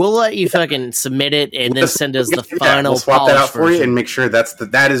 We'll let you fucking submit it and then send us the final. We'll swap that out for you and make sure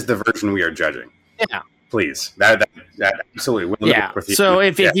that is the version we are judging. Yeah. Please. That absolutely. We'll work with you. So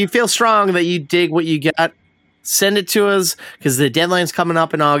if you feel strong that you dig what you got, send it to us because the deadline's coming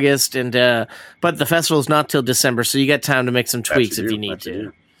up in August, and but the festival's not till December, so you got time to make some tweaks if you need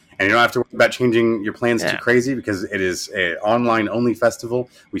to. And you don't have to worry about changing your plans too crazy because it is an online-only festival.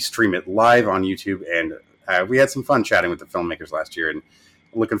 We stream it live on YouTube, and we had some fun chatting with the filmmakers last year, and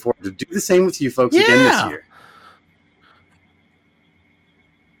looking forward to do the same with you folks again this year.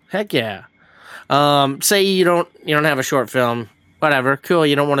 Heck yeah. Say you don't have a short film, whatever, cool,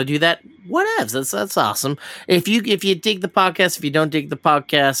 you don't want to do that, whatevs, that's awesome. If you dig the podcast, if you don't dig the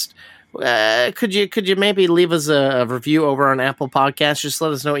podcast, could you maybe leave us a review over on Apple Podcasts? Just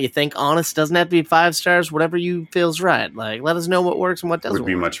let us know what you think. Honest, doesn't have to be 5 stars, whatever you feels right. Like, let us know what works and what doesn't. Would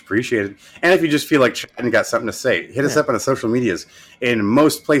be much appreciated. And if you just feel like chatting and got something to say, hit us up on the social medias. In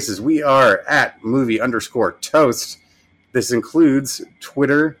most places, we are at movie_toast. This includes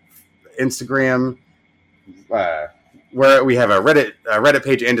Twitter, Instagram, where we have a Reddit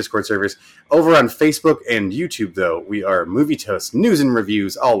page and Discord servers. Over on Facebook and YouTube, though, we are Movie Toast News and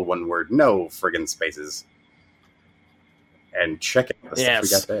Reviews, all one word, no friggin' spaces. And check out the stuff we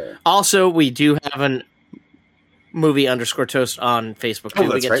got there. Also, we do have a Movie_Toast on Facebook too.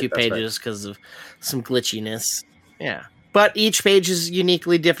 We got 2 pages because of some glitchiness. Yeah. But each page is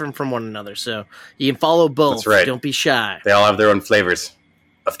uniquely different from one another, so you can follow both. That's right. Don't be shy. They all have their own flavors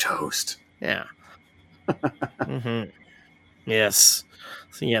of toast. Yeah. Yes.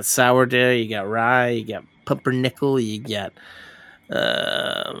 So you got sourdough, you got rye, you got pumpernickel, you got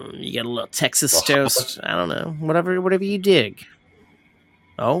a little Texas toast. I don't know, whatever you dig.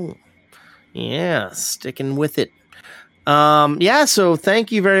 Oh, yeah, sticking with it. So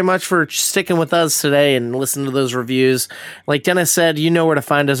thank you very much for sticking with us today and listening to those reviews. Like Dennis said, you know where to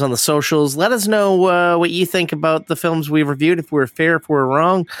find us on the socials. Let us know what you think about the films we reviewed. If we're fair, if we're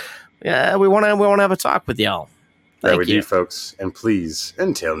wrong. Yeah, we want to have a talk with y'all. That we do, folks. And please,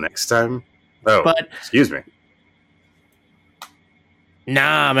 until next time. Excuse me.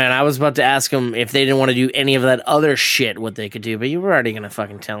 Nah, man, I was about to ask them if they didn't want to do any of that other shit, what they could do, but you were already going to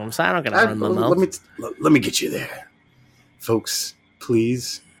fucking tell them, so I'm not going to run them out. Let me get you there. Folks,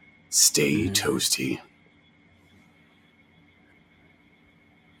 please stay toasty.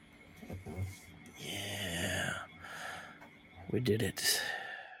 Yeah. We did it.